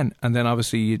drivers than men, and then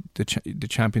obviously the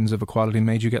champions of equality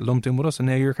made you get lumped in with us, and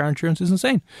now your car insurance is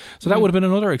insane. So that would have been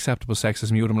another acceptable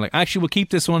sexism. You would have been like, actually, we'll keep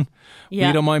this one. Yeah.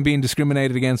 We don't mind being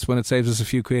discriminated against when it saves us a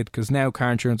few quid, because now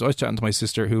car insurance, I was chatting to my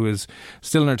sister who is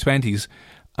still in her 20s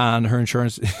and her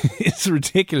insurance is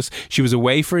ridiculous. She was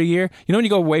away for a year. When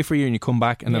you go away for a year and you come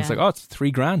back and then it's like, oh, it's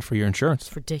 $3,000 for your insurance.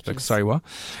 It's ridiculous. Like, sorry, what?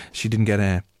 She didn't get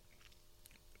a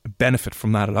benefit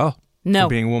from that at all. No. For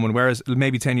being a woman, whereas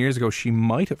maybe 10 years ago she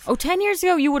might have. 10 years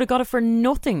ago you would have got it for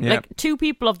nothing. Yeah. Like two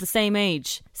people of the same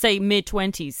age, say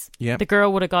mid-20s, yeah. The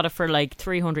girl would have got it for like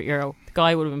 €300. The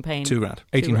guy would have been paying $2,000,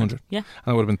 1,800. Yeah.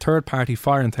 And it would have been third party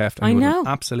fire and theft, and I would know. have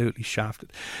been absolutely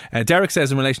shafted. Derek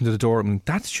says in relation to the door opening,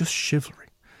 that's just chivalry.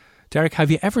 Derek, have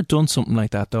you ever done something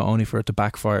like that though, only for it to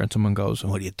backfire and someone goes,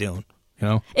 what are you doing?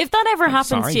 If that ever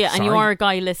happens to you and you sorry. are a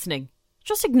guy listening,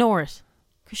 just ignore it.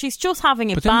 She's just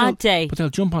having a bad day. But they'll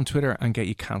jump on Twitter and get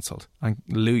you cancelled, and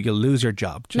you'll lose your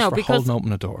job just for holding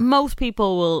open a door. Most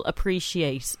people will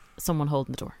appreciate someone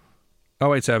holding the door.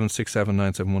 087 67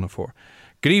 97 104.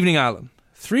 Good evening, Alan.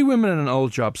 3 women in an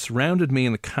old job surrounded me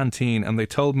in the canteen and they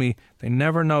told me they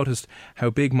never noticed how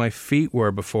big my feet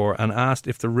were before and asked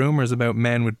if the rumours about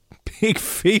men with big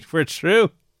feet were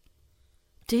true.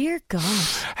 Dear God.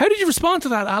 How did you respond to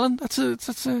that, Alan? It's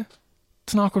an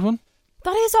awkward one.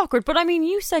 That is awkward. But I mean,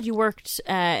 you said you worked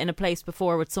in a place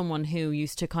before with someone who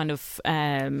used to kind of,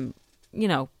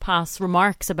 pass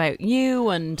remarks about you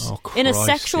and in a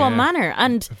sexual manner.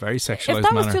 And a very sexualised if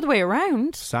that was manner. the other way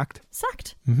around... Sacked.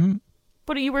 Mm-hmm.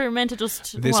 But you were meant to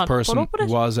just This person put up with it?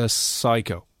 was a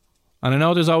psycho. And I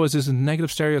know there's always this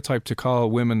negative stereotype to call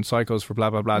women psychos for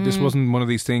blah, blah, blah. This wasn't one of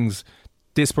these things.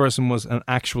 This person was an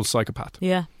actual psychopath.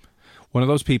 Yeah. One of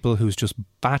those people who's just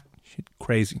batshit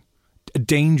crazy.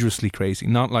 Dangerously crazy.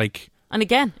 Not like... And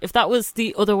again, if that was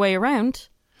the other way around,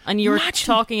 and you were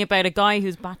talking about a guy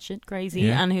who's batshit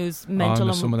crazy and who's mental...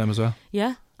 there's some of them as well.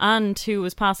 Yeah. And who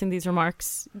was passing these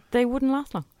remarks, they wouldn't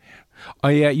last long.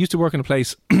 I used to work in a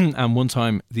place and one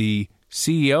time the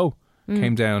CEO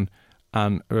came down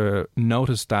and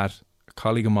noticed that a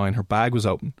colleague of mine, her bag was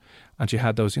open and she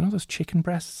had those, those chicken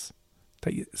breasts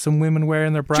that some women wear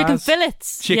in their bras. Chicken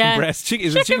fillets. Chicken breasts.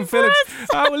 Is it chicken fillets?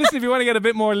 Oh, well, listen, if you want to get a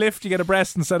bit more lift, you get a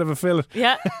breast instead of a fillet.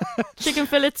 Yeah. Chicken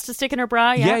fillets to stick in her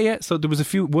bra, yeah. Yeah. So there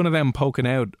was one of them poking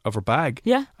out of her bag.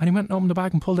 Yeah. And he went and opened the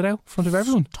bag and pulled it out in front of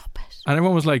everyone. Stop it. And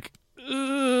everyone was like,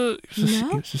 it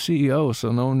was the CEO,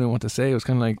 so no one knew what to say. It was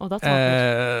kind of like, oh, that's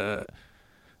awkward.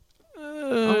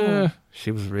 She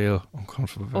was real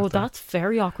uncomfortable about that. That's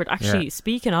very awkward. Actually,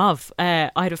 speaking of, I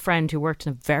had a friend who worked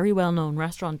in a very well-known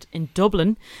restaurant in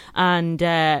Dublin, and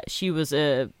she was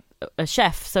a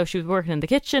chef, so she was working in the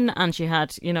kitchen, and she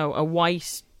had, a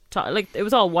white, it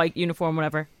was all white uniform,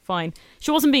 whatever, fine. She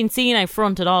wasn't being seen out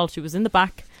front at all. She was in the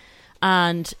back.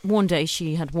 And one day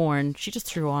she just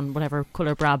threw on whatever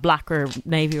colour bra, black or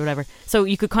navy or whatever. So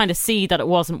you could kind of see that it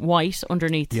wasn't white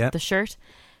underneath the shirt.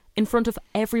 In front of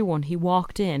everyone, he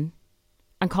walked in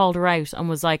and called her out and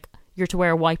was like, "You're to wear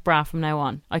a white bra from now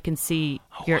on. I can see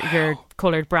your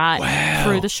coloured bra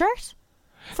through the shirt."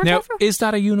 Now, is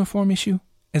that a uniform issue?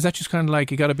 Is that just kind of like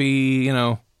you got to be,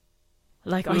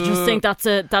 Like, I just think that's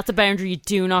a boundary you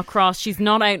do not cross. She's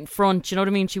not out in front, you know what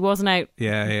I mean? She wasn't out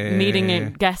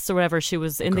meeting guests or whatever. She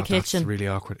was in the kitchen. That's really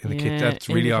awkward. In the kitchen. That's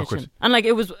really awkward. Kitchen. And like,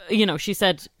 it was, she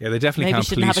said... Yeah, they definitely can't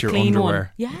police your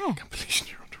underwear. Yeah. Can't police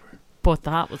your underwear. But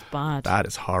that was bad. That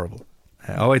is horrible.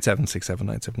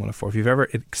 087-679-7104. If you've ever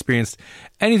experienced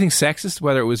anything sexist,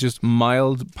 whether it was just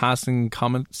mild passing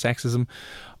comment sexism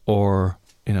or,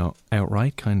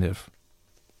 outright kind of...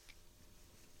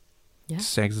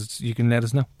 sexist, you can let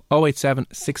us know.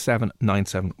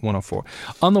 087-6797-104.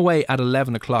 On the way at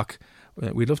 11 o'clock,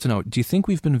 we'd love to know, do you think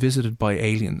we've been visited by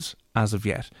aliens as of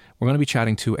yet? We're going to be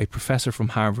chatting to a professor from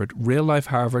Harvard, real life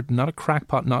Harvard, not a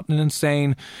crackpot, not an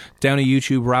insane down a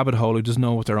YouTube rabbit hole who doesn't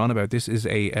know what they're on about. This is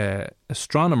a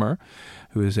astronomer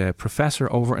who is a professor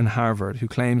over in Harvard who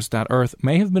claims that Earth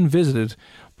may have been visited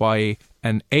by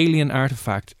an alien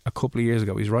artifact a couple of years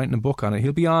ago. He's writing a book on it.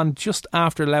 He'll be on just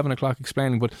after 11 o'clock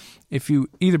explaining. But if you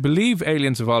either believe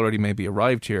aliens have already maybe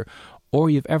arrived here, or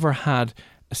you've ever had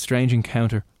a strange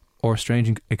encounter or a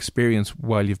strange experience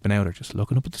while you've been out or just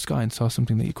looking up at the sky and saw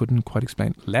something that you couldn't quite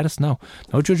explain, let us know.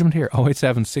 No judgment here.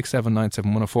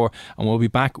 087-679-7104. And we'll be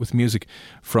back with music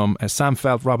from Sam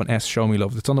Felt, Robin S. Show Me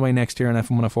Love. That's on the way next here on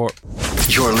FM 104.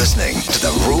 You're listening to the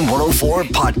Room 104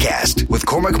 podcast with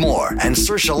Cormac Moore and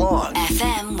Saoirse Long.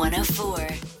 FM 104.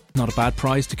 Not a bad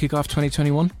prize to kick off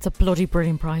 2021. It's a bloody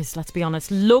brilliant prize, let's be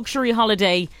honest. Luxury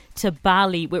holiday to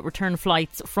Bali with return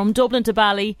flights from Dublin to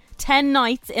Bali. 10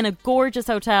 nights in a gorgeous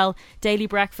hotel. Daily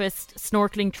breakfast,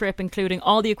 snorkeling trip including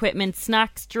all the equipment,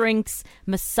 snacks, drinks,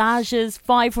 massages,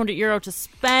 €500 to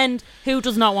spend. Who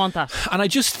does not want that? And I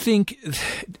just think...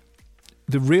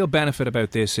 the real benefit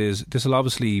about this is this will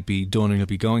obviously be done and you'll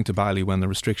be going to Bali when the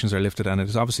restrictions are lifted, and it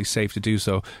is obviously safe to do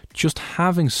so. Just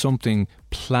having something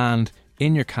planned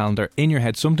in your calendar, in your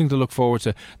head, something to look forward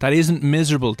to that isn't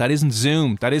miserable, that isn't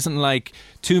Zoom, that isn't like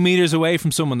 2 meters away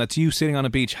from someone, that's you sitting on a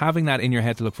beach. Having that in your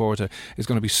head to look forward to is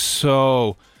going to be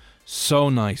so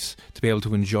nice to be able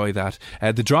to enjoy that.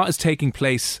 The draw is taking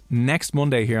place next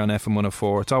Monday here on FM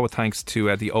 104. It's all with thanks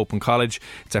to the Open College.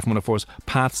 It's FM 104's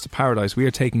Paths to Paradise. We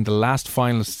are taking the last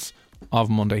finalists of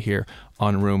Monday here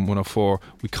on Room 104.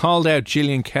 We called out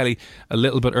Gillian Kelly a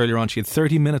little bit earlier on. She had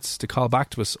 30 minutes to call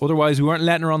back to us. Otherwise, we weren't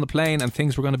letting her on the plane and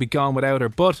things were going to be gone without her.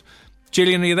 But,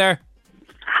 Gillian, are you there?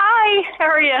 Hi, how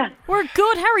are you? We're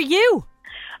good. How are you?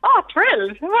 Oh,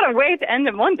 thrilled. What a way to end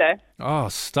a Monday. Oh,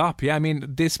 stop. Yeah, I mean,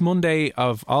 this Monday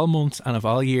of all months and of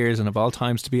all years and of all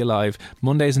times to be alive,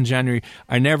 Mondays in January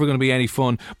are never going to be any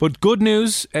fun. But good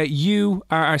news, you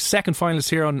are our second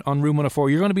finalist here on Room 104.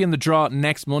 You're going to be in the draw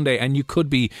next Monday, and you could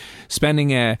be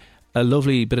spending a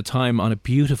lovely bit of time on a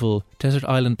beautiful desert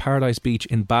island paradise beach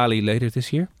in Bali later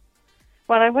this year.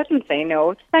 Well, I wouldn't say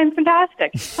no. It sounds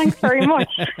fantastic. Thanks very much.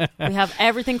 We have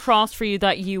everything crossed for you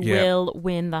that you will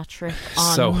win that trip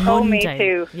on Monday. Oh, me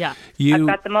too. Yeah. I've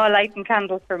got them all lighting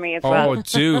candles for me as well. Oh,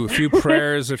 do. A few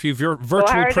prayers, a few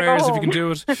virtual prayers if you can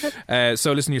do it.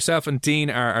 So listen, yourself and Dean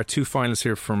are our two finalists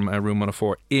here from Room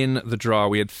 104 in the draw.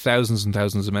 We had thousands and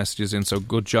thousands of messages in, so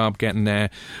good job getting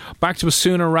back to us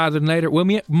sooner rather than later. Well,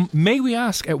 may we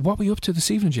ask, what were you up to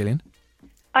this evening, Gillian?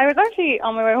 I was actually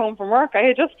on my way home from work. I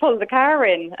had just pulled the car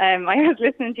in. I was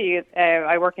listening to you.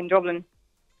 I work in Dublin,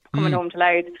 coming home to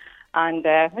Louth, and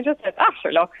I just said,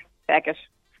 sure, look, take it.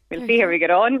 We'll see how we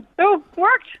get on. So,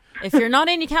 worked. If you're not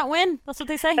in, you can't win. That's what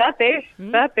they say. That's it.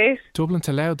 That's it. Dublin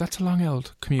to Louth, that's a long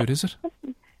old commute, is it?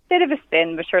 Bit of a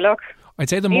spin, but sure, look. I'd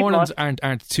say the mornings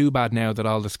aren't too bad now that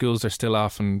all the schools are still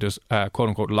off and there's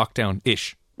quote-unquote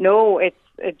lockdown-ish. No,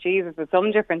 Jesus, there's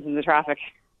some difference in the traffic.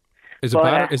 Is it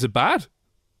bad? Is it bad?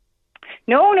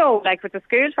 No, like with the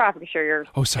school traffic, sure, you're...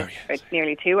 Oh, sorry. It's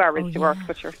nearly 2 hours to work,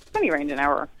 but you're only around an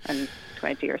hour and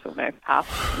 20 or so now,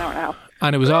 half an hour and a half.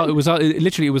 And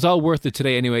it was all worth it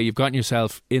today anyway. You've gotten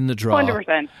yourself in the draw.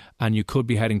 100%. And you could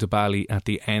be heading to Bali at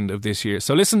the end of this year.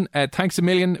 So listen, thanks a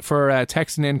million for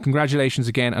texting in. Congratulations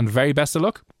again and very best of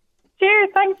luck. Cheers,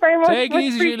 thanks very much. Take it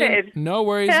easy, Julian. No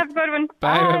worries. Have a good one.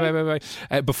 Bye.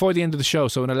 Before the end of the show,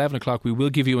 so at 11 o'clock, we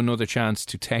will give you another chance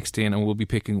to text in and we'll be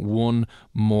picking one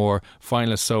more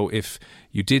finalist. So if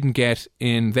you didn't get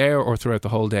in there or throughout the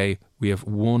whole day, we have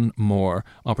one more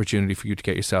opportunity for you to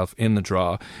get yourself in the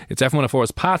draw. It's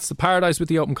F104's Paths to Paradise with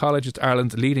the Open College. It's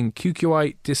Ireland's leading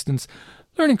QQI distance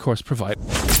learning course provider.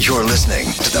 You're listening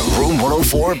to the Room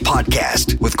 104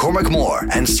 podcast with Cormac Moore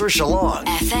and Saoirse Long.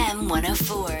 FM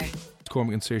 104.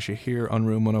 Cormac and Saoirse here on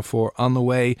Room 104. On the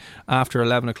way after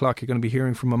 11 o'clock, you're going to be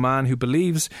hearing from a man who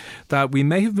believes that we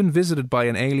may have been visited by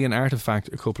an alien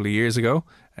artefact a couple of years ago.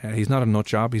 He's not a nut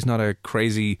job. He's not a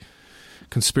crazy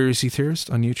conspiracy theorist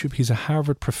on YouTube. He's a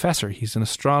Harvard professor. He's an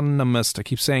astronomist. I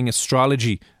keep saying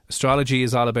astrology. Astrology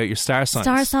is all about your star signs.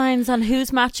 Star signs and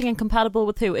who's matching and compatible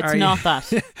with who. It's not that.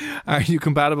 Are you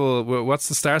compatible? What's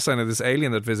the star sign of this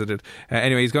alien that visited?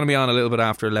 Anyway, he's going to be on a little bit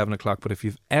after 11 o'clock. But if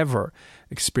you've ever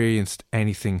experienced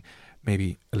anything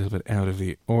maybe a little bit out of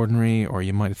the ordinary, or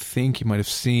you might have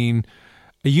seen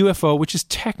a UFO, which is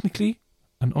technically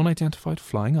an unidentified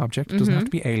flying object. It doesn't have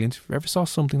to be aliens. If you ever saw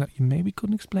something that you maybe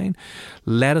couldn't explain,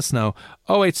 let us know.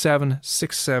 087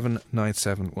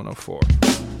 6797 104.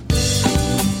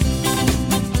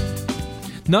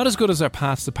 Not as good as our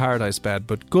Paths to Paradise bed,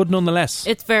 but good nonetheless.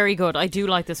 It's very good. I do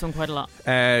like this one quite a lot.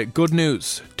 Good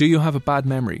news. Do you have a bad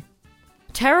memory?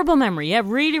 Terrible memory, yeah,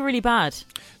 really, really bad.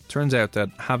 Turns out that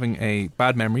having a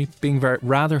bad memory, being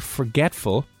rather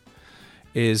forgetful,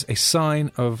 is a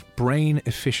sign of brain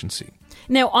efficiency.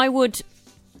 Now, I would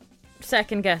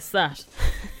second guess that.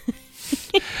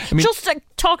 I mean, just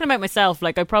talking about myself,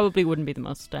 like I probably wouldn't be the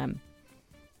most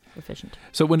efficient.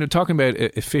 So when they're talking about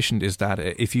efficient, is that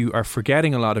if you are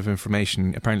forgetting a lot of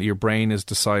information, apparently your brain is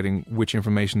deciding which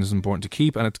information is important to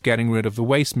keep, and it's getting rid of the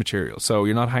waste material. So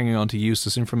you're not hanging on to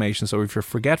useless information. So if you're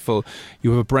forgetful,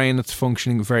 you have a brain that's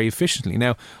functioning very efficiently.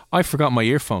 Now, I forgot my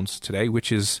earphones today,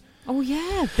 which is... Oh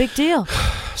yeah, big deal.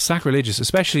 Sacrilegious,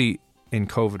 especially in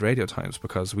COVID radio times,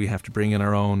 because we have to bring in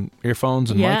our own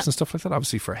earphones and mics and stuff like that,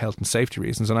 obviously for health and safety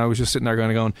reasons. And I was just sitting there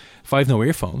going, if I have no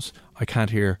earphones, I can't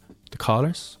hear the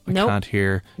callers. I can't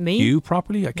hear you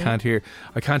properly. I can't hear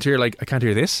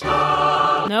this.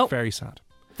 No. Very sad.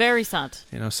 Very sad.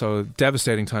 So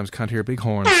devastating times. Can't hear big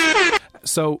horns.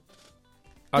 So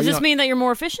does this mean that you're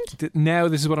more efficient? Now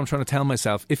this is what I'm trying to tell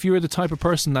myself. If you're the type of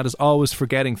person that is always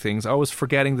forgetting things, always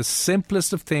forgetting the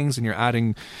simplest of things, and you're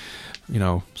adding,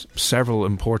 several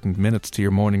important minutes to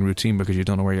your morning routine because you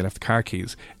don't know where you left the car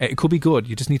keys, it could be good.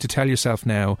 You just need to tell yourself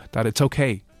now that it's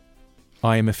okay.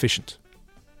 I am efficient.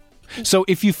 So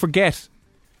if you forget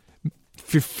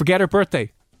her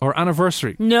birthday or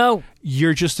anniversary, no,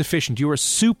 you're just efficient. You are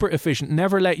super efficient.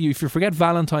 Never if you forget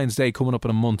Valentine's Day coming up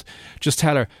in a month, just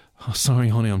tell her, oh, sorry,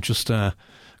 honey, I'm just got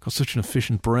such an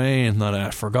efficient brain that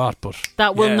I forgot. But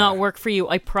that will not work for you.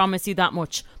 I promise you that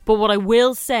much. But what I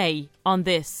will say on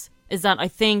this is that I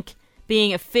think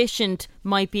being efficient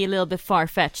might be a little bit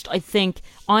far-fetched. I think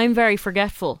I'm very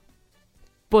forgetful,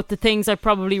 but the things I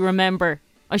probably remember,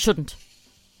 I shouldn't.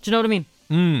 Do you know what I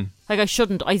mean? Like I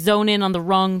shouldn't. I zone in on the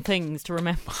wrong things to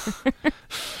remember.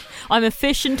 I'm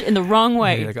efficient in the wrong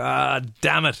way. You're like,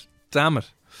 damn it.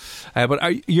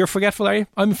 But you're forgetful, are you?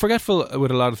 I'm forgetful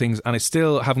with a lot of things, and I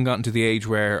still haven't gotten to the age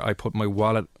where I put my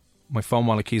phone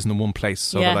wallet keys in the one place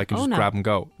so that I can just grab and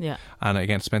go. Yeah. And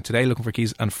again, spent today looking for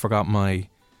keys and forgot my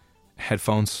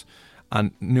headphones,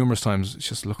 and numerous times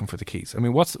just looking for the keys. I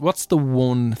mean, what's the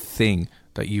one thing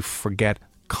that you forget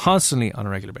constantly on a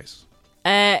regular basis?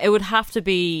 It would have to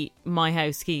be my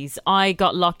house keys. I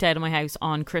got locked out of my house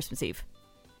on Christmas Eve.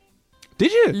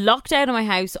 Did you? Locked out of my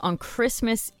house on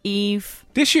Christmas Eve.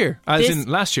 This year? As in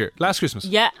last Christmas?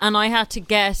 Yeah, and I had to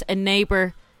get a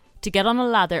neighbour to get on a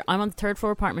ladder. I'm on the 3rd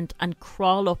floor apartment and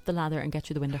crawl up the ladder and get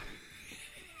through the window.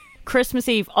 Christmas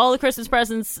Eve, all the Christmas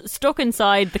presents stuck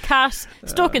inside, the cat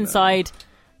stuck inside.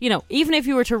 You know, even if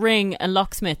you were to ring a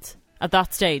locksmith at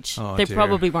that stage, they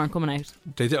probably weren't coming out.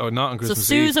 They did, not on Christmas Eve. So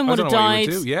Susan would have died.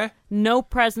 Yeah. No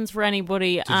presents for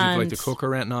anybody. Did you have like the cooker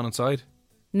renting on inside?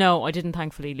 No, I didn't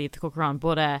thankfully leave the cooker on,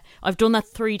 but I've done that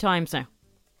 3 times now.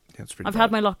 Yeah, it's pretty I've bad.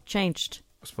 had my lock changed.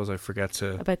 I suppose I forget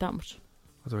to... About that much.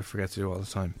 What do I forget to do all the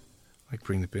time? Like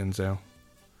bring the bins out,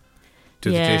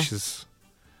 do the dishes,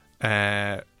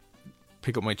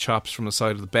 pick up my chops from the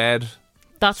side of the bed.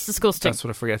 That's disgusting. That's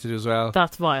what I forget to do as well.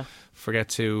 That's vile.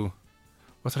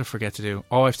 What did I forget to do?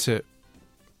 Oh, I have to...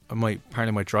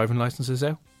 Apparently my driving licence is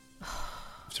out.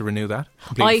 To renew that.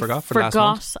 Completely forgot for last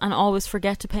month. And always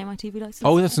forget to pay my TV licence.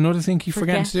 Oh, that's another thing you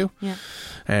forget to do. Yeah.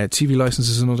 TV licence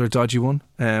is another dodgy one.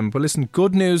 But listen,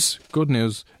 good news.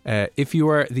 If you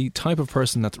are the type of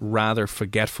person that's rather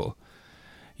forgetful,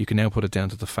 you can now put it down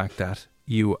to the fact that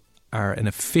you are an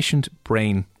efficient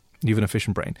brain. You have an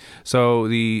efficient brain. So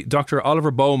the Dr. Oliver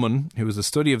Bowman, who was a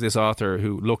study of this author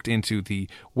who looked into the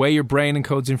way your brain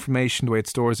encodes information, the way it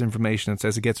stores information, and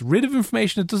says it gets rid of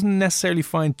information it doesn't necessarily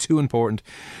find too important.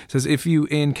 It says if you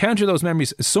encounter those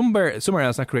memories somewhere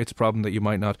else, that creates a problem that you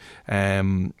might not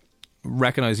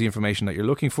recognise the information that you're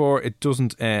looking for. It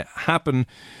doesn't happen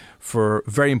for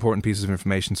very important pieces of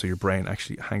information, so your brain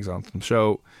actually hangs on to them.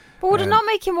 So, but would it not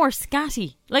make you more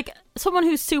scatty? Like someone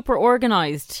who's super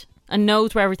organised and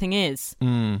knows where everything is,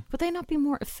 would they not be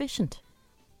more efficient?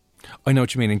 I know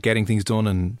what you mean, in getting things done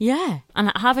and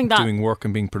having that, doing work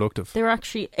and being productive. They're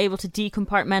actually able to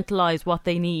decompartmentalise what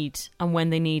they need and when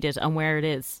they need it and where it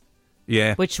is.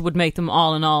 Yeah, which would make them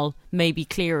all in all maybe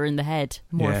clearer in the head,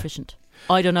 more efficient.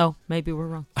 I don't know. Maybe we're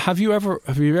wrong. Have you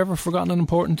ever forgotten an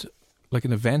important, like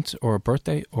an event or a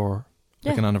birthday or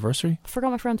like an anniversary? I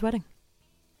forgot my friend's wedding.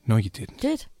 No, you didn't.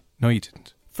 Did? No, you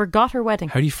didn't. Forgot her wedding.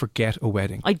 How do you forget a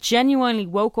wedding? I genuinely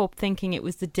woke up thinking it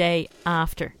was the day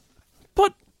after.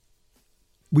 But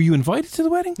were you invited to the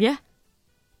wedding? Yeah.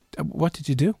 What did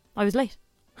you do? I was late.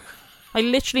 I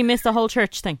literally missed the whole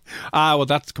church thing. Well,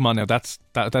 come on now. That's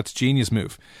genius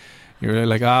move. You're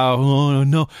like, oh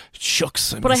no,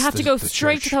 shucks. But I had to go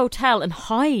straight to the hotel and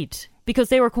hide because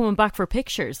they were coming back for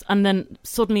pictures, and then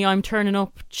suddenly I'm turning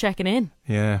up, checking in.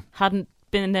 Yeah. Hadn't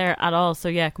been there at all, so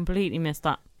yeah, completely missed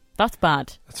that. That's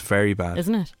bad. That's very bad.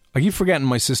 Isn't it? I keep forgetting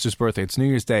my sister's birthday. It's New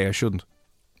Year's Day. I shouldn't.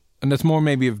 And that's more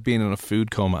maybe of being in a food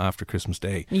coma after Christmas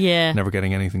Day. Yeah. Never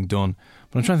getting anything done.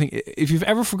 But I'm trying to think, if you've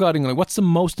ever forgotten, like, what's the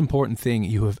most important thing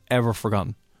you have ever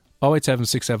forgotten?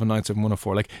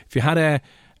 087-679-7104. Like, if you had a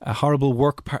horrible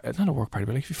work party, not a work party,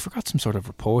 but like if you forgot some sort of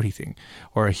reporty thing,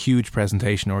 or a huge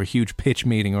presentation, or a huge pitch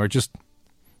meeting, or just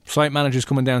site managers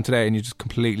coming down today and you just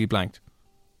completely blanked.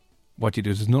 What do you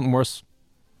do? There's nothing worse.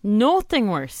 Nothing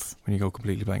worse. When you go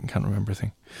completely blank and can't remember a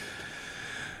thing.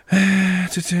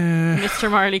 Mr.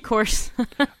 Marley course.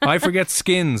 I forget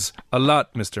skins a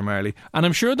lot, Mr. Marley. And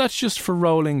I'm sure that's just for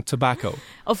rolling tobacco.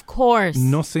 Of course.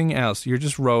 Nothing else. You're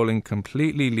just rolling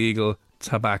completely legal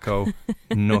tobacco.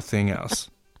 Nothing else,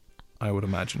 I would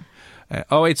imagine.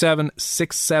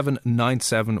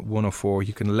 087-6797-104.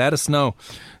 You can let us know.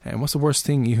 What's the worst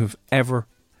thing you have ever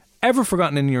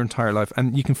forgotten in your entire life?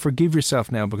 And you can forgive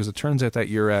yourself now, because it turns out that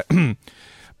your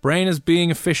brain is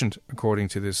being efficient, according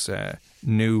to this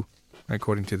new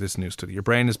study. Your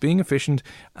brain is being efficient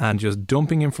and just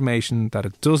dumping information that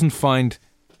it doesn't find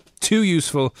too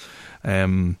useful,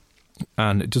 and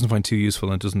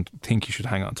doesn't think you should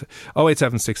hang on to.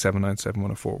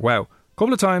 087-6797-104. Wow,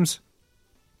 couple of times.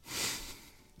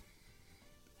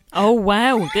 Oh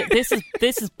wow, this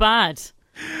is bad.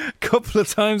 Couple of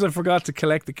times I forgot to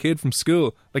collect the kid from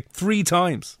school, like 3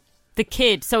 times. The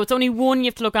kid, so it's only one you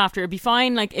have to look after. It'd be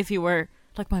fine, like if you were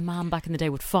like my mum back in the day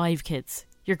with 5 kids.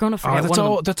 You're going to forget one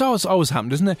of them. That's always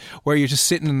happened, isn't it? Where you're just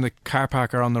sitting in the car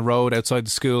park or on the road outside the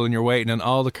school and you're waiting and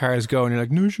all the cars go and you're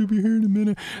like, no, she'll be here in a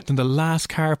minute. Then the last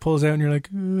car pulls out and you're like,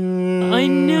 I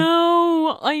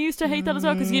know. I used to hate that as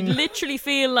well because you'd literally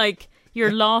feel like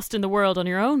you're lost in the world on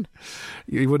your own.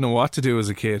 You wouldn't know what to do as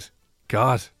a kid.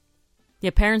 God.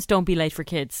 Yeah, parents don't be late for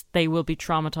kids. They will be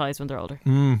traumatised when they're older.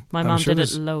 My mum did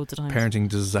it loads of times. Parenting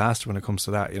disaster when it comes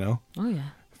to that, you know? Oh, yeah.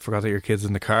 Forgot that your kid's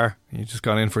in the car. You just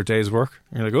gone in for a day's work.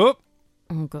 You're like,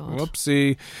 oh God,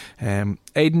 whoopsie.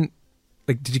 Aidan,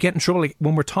 like, did you get in trouble? Like,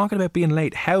 when we're talking about being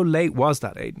late, how late was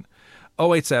that, Aidan?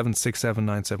 087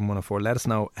 6797 104. Let us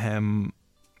know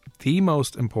the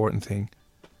most important thing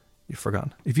you've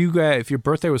forgotten. If your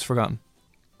birthday was forgotten,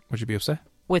 would you be upset?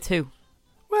 With who?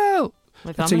 Well,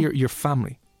 my family? let's say your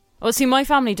family. Oh, see, my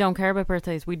family don't care about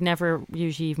birthdays. We'd never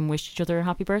usually even wish each other a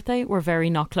happy birthday. We're very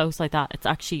not close like that. It's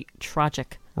actually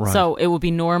tragic. Right. So it would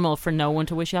be normal for no one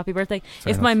to wish you a happy birthday.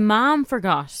 Fair enough. My mum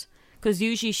forgot, because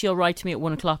usually she'll write to me at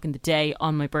 1 o'clock in the day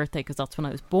on my birthday because that's when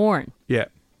I was born. Yeah.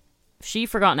 If she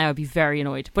forgot now, I'd be very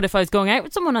annoyed. But if I was going out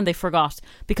with someone and they forgot,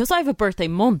 because I have a birthday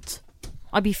month,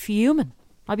 I'd be fuming.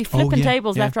 I'd be flipping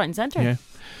tables left, right and centre.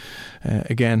 Yeah.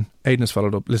 Again, Aidan has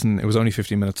followed up. Listen, it was only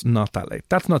 15 minutes, not that late.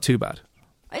 That's not too bad.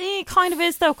 It kind of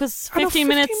is though, because 15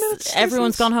 minutes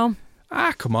everyone's gone home.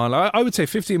 Come on. I would say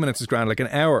 15 minutes is grand, like an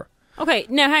hour. Okay,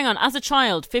 now hang on. As a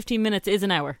child, 15 minutes is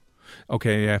an hour.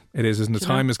 Okay, yeah, it is, isn't it?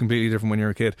 Time is completely different when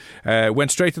you're a kid.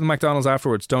 Went straight to the McDonald's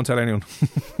afterwards. Don't tell anyone.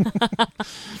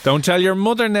 Don't tell your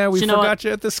mother now. We forgot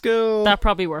you at the school. That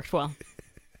probably worked well.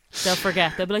 They'll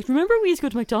forget. They'll be like, remember we used to go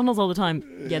to McDonald's all the time?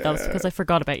 Yeah, that was because I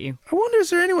forgot about you. I wonder, is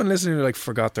there anyone listening who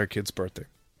forgot their kid's birthday?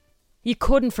 You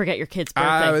couldn't forget your kid's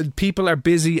birthday. People are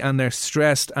busy and they're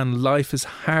stressed and life is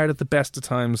hard at the best of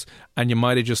times, and you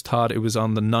might have just thought it was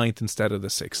on the 9th instead of the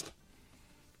 6th.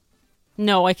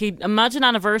 No, I could imagine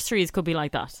anniversaries could be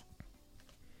like that.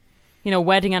 You know,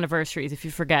 wedding anniversaries, if you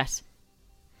forget.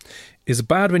 Is it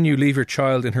bad when you leave your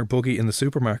child in her buggy in the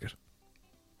supermarket?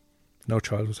 No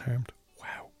child was harmed.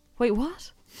 Wow. Wait,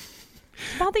 what?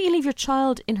 It's bad that you leave your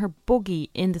child in her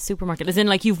buggy in the supermarket. As in,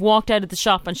 like, you've walked out of the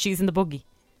shop and she's in the buggy.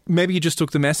 Maybe you just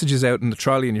took the messages out in the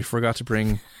trolley and you forgot to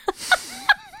bring...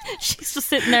 She's just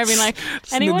sitting there being like,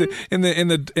 anyone? In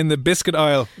the biscuit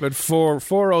aisle, about four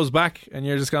rows back, and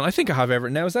you're just going, I think I have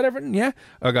everything now. Is that everything? Yeah.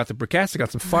 I got the briquettes, I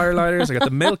got some firelighters, I got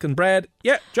the milk and bread.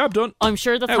 Yeah, job done. I'm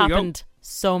sure that's happened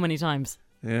so many times.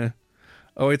 Yeah.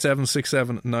 087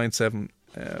 67 97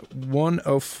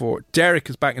 104. Derek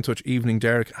is back in touch. Evening,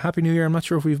 Derek. Happy New Year. I'm not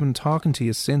sure if we've been talking to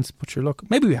you since, but sure, look,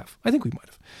 maybe we have. I think we might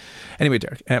have. Anyway,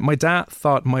 Derek, my dad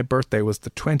thought my birthday was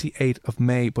the 28th of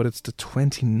May, but it's the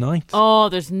 29th. Oh,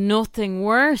 there's nothing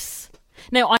worse.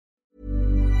 Now,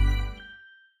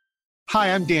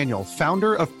 Hi, I'm Daniel,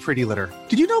 founder of Pretty Litter.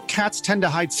 Did you know cats tend to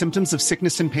hide symptoms of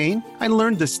sickness and pain? I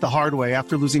learned this the hard way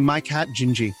after losing my cat,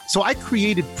 Gingy. So I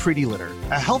created Pretty Litter,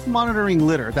 a health monitoring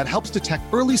litter that helps detect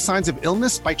early signs of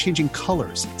illness by changing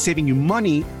colors, saving you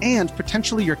money and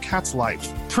potentially your cat's life.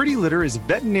 Pretty Litter is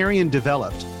veterinarian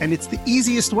developed, and it's the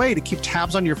easiest way to keep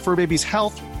tabs on your fur baby's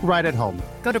health right at home.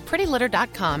 Go to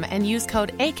prettylitter.com and use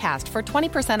code ACAST for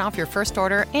 20% off your first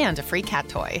order and a free cat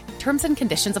toy. Terms and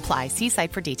conditions apply. See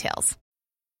site for details.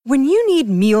 When you need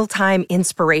mealtime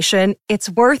inspiration,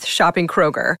 it's worth shopping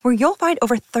Kroger, where you'll find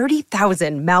over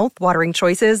 30,000 mouth-watering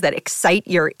choices that excite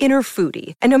your inner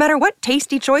foodie. And no matter what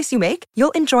tasty choice you make,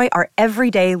 you'll enjoy our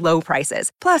everyday low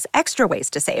prices, plus extra ways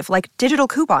to save, like digital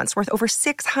coupons worth over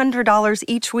 $600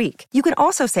 each week. You can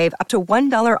also save up to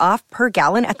 $1 off per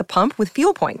gallon at the pump with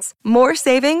fuel points. More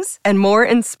savings and more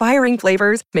inspiring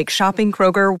flavors make shopping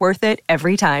Kroger worth it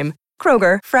every time.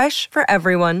 Kroger, fresh for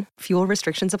everyone. Fuel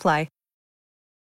restrictions apply.